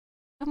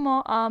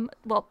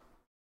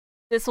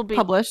 This will be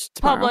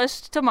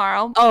published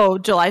tomorrow. Oh,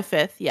 July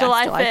 5th. Yes,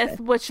 July 5th,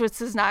 which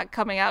is not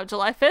coming out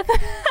July 5th.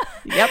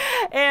 Yep.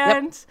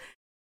 And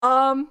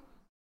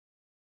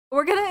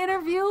we're going to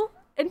interview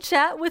and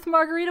chat with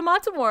Margarita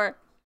Montemore.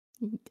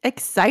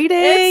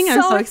 Exciting.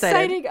 I'm so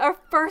exciting. Our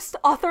first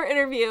author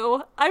interview.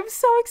 I'm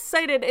so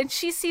excited. And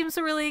she seems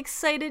really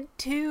excited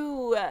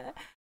too.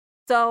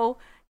 So,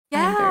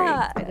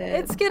 yeah,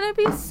 it's going to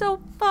be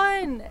so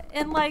fun.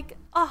 And look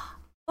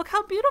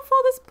how beautiful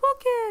this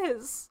book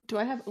is. Do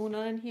I have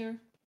Una in here?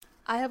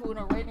 I have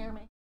Una right near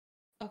me.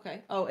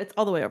 Okay. Oh, it's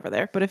all the way over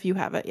there. But if you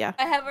have it, yeah.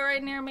 I have it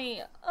right near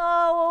me.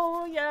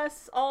 Oh,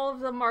 yes. All of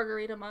the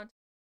Margarita Montemore.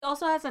 She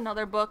also has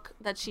another book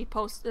that she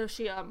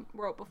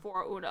wrote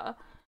before Una.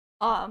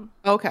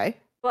 Okay.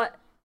 But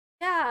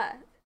yeah,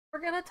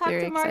 we're gonna talk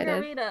to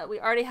Margarita. Excited. We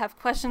already have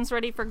questions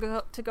ready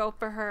to go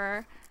for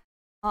her.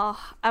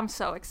 Oh, I'm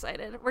so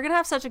excited. We're gonna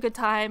have such a good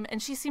time,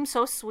 and she seems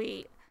so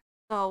sweet.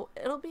 So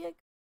it'll be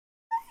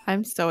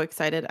I'm so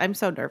excited. I'm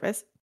so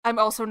nervous. I'm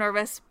also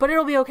nervous, but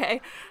it'll be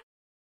okay.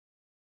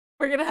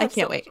 We're gonna have I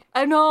can't wait.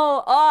 I know.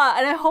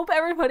 And I hope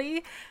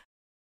everybody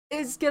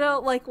is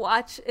gonna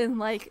watch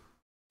and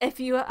if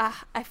you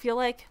I feel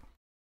like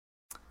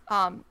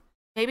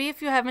maybe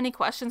if you have any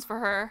questions for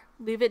her,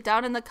 leave it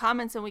down in the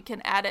comments and we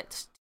can add it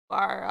to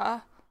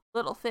our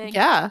little thing.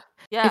 Yeah.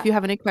 If you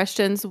have any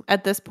questions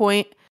at this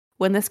point,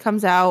 when this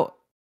comes out,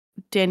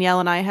 Danielle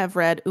and I have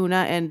read Una,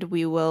 and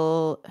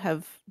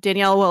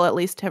Danielle will at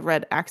least have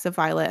read Acts of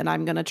Violet, and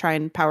I'm going to try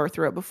and power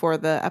through it before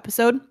the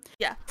episode.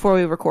 Yeah. Before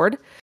we record.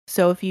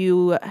 So if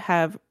you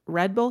have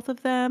read both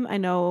of them, I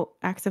know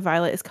Acts of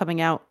Violet is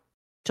coming out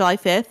July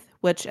 5th,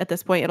 which at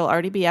this point it'll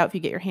already be out if you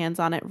get your hands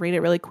on it. Read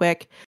it really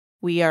quick.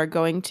 We are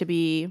going to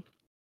be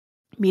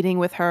meeting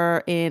with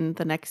her in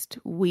the next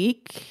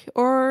week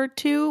or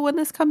two when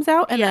this comes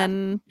out. And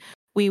then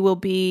we will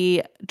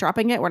be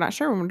dropping it. We're not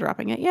sure when we're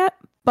dropping it yet,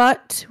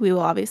 but we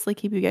will obviously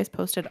keep you guys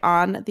posted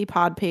on the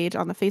pod page,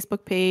 on the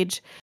Facebook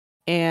page.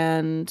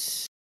 And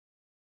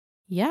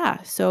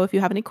yeah, so if you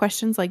have any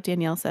questions, like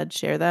Danielle said,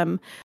 share them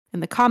in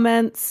the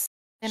comments,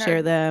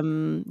 share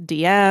them,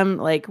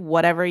 DM,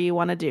 whatever you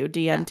want to do.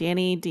 DM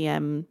Danny,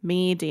 DM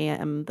me,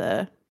 DM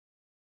the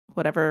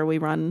whatever we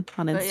run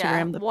on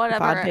Instagram, the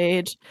pod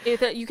page.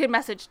 You can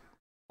message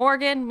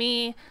Morgan,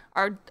 me,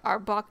 our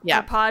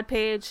pod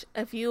page.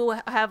 If you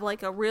have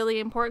a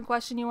really important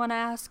question you want to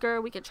ask her,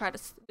 we could try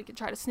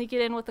to sneak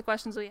it in with the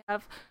questions we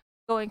have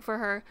going for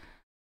her.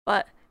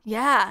 But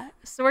yeah,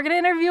 so we're gonna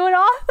interview an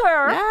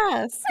author.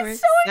 Yes, we're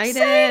so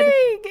excited!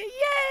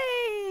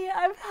 Yay!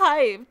 I'm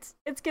hyped.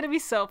 It's gonna be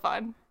so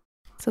fun.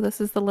 So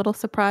this is the little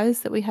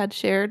surprise that we had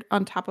shared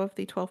on top of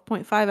the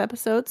 12.5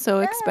 episode.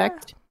 So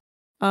expect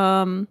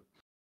another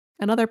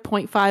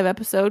 0.5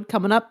 episode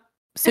coming up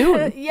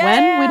soon.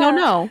 When? We don't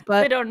know.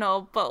 But we don't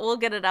know, but we'll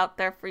get it out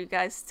there for you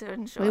guys to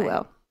enjoy. We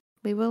will.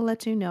 We will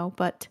let you know,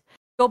 but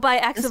go buy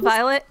Axe of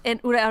Violet and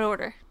Una Out of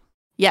Order.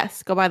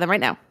 Yes, go buy them right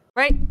now.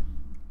 Right?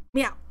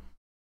 Meow.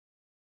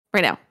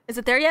 Right now. Is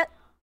it there yet?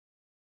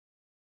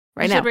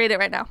 Right now. You should read it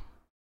right now.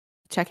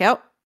 Check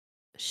out.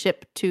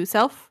 Ship to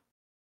self.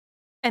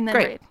 And then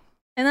read.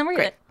 And then read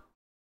it.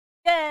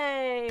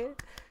 Yay!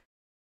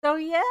 So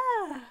yeah.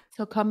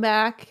 So come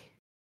back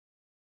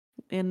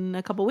in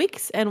a couple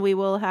weeks and we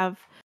will have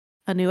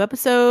a new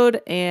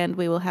episode and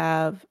we will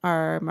have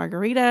our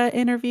margarita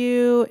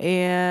interview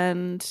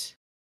and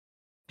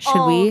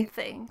should we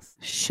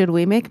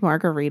make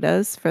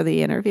margaritas for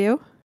the interview?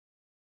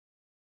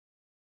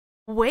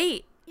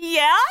 Wait.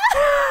 Yeah.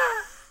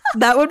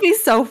 That would be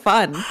so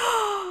fun.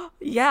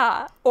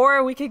 Yeah.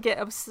 Or we could get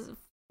a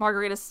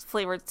margarita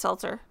flavored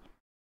seltzer.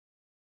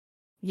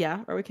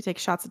 Yeah, or we could take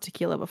shots of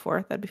tequila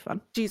before. That'd be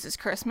fun. Jesus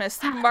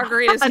Christmas.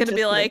 Margarita's going to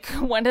be like,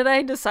 when did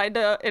I decide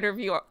to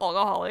interview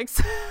alcoholics?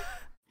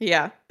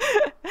 Yeah.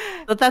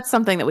 But that's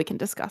something that we can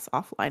discuss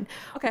offline.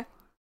 Okay.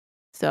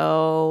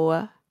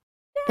 So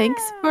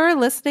thanks for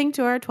listening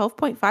to our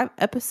 12.5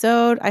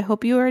 episode. I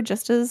hope you are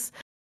just as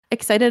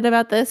excited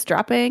about this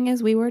dropping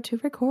as we were to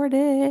record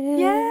it.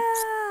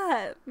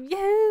 Yeah.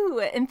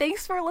 You. And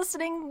thanks for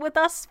listening with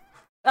us.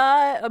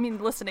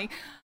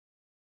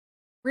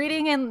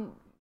 Reading and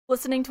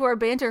listening to our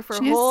banter for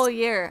a whole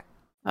year.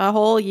 A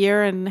whole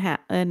year and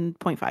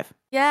 0.5.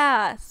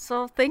 Yeah.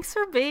 So thanks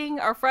for being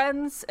our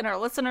friends and our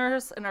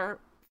listeners and our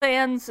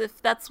fans,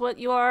 if that's what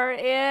you are.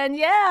 And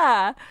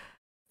yeah.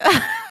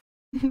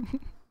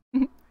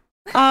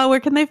 Where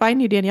can they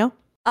find you, Danielle?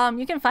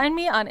 You can find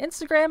me on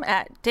Instagram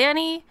at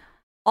Danny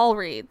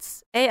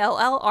Allreads.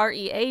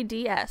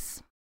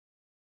 ALLREADS.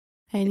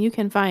 And you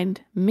can find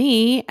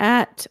me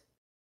at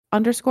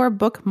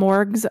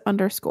 _bookmorgs_.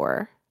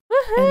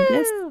 Woohoo! And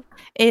this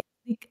is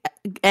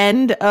the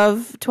end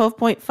of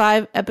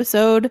 12.5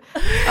 episode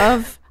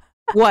of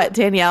what,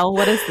 Danielle?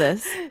 What is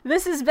this?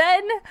 This has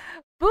been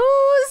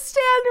Booze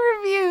Stand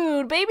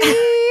Reviewed, baby!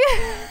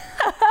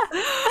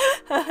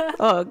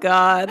 Oh,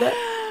 God.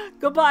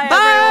 Goodbye,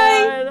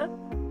 Bye!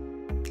 everyone!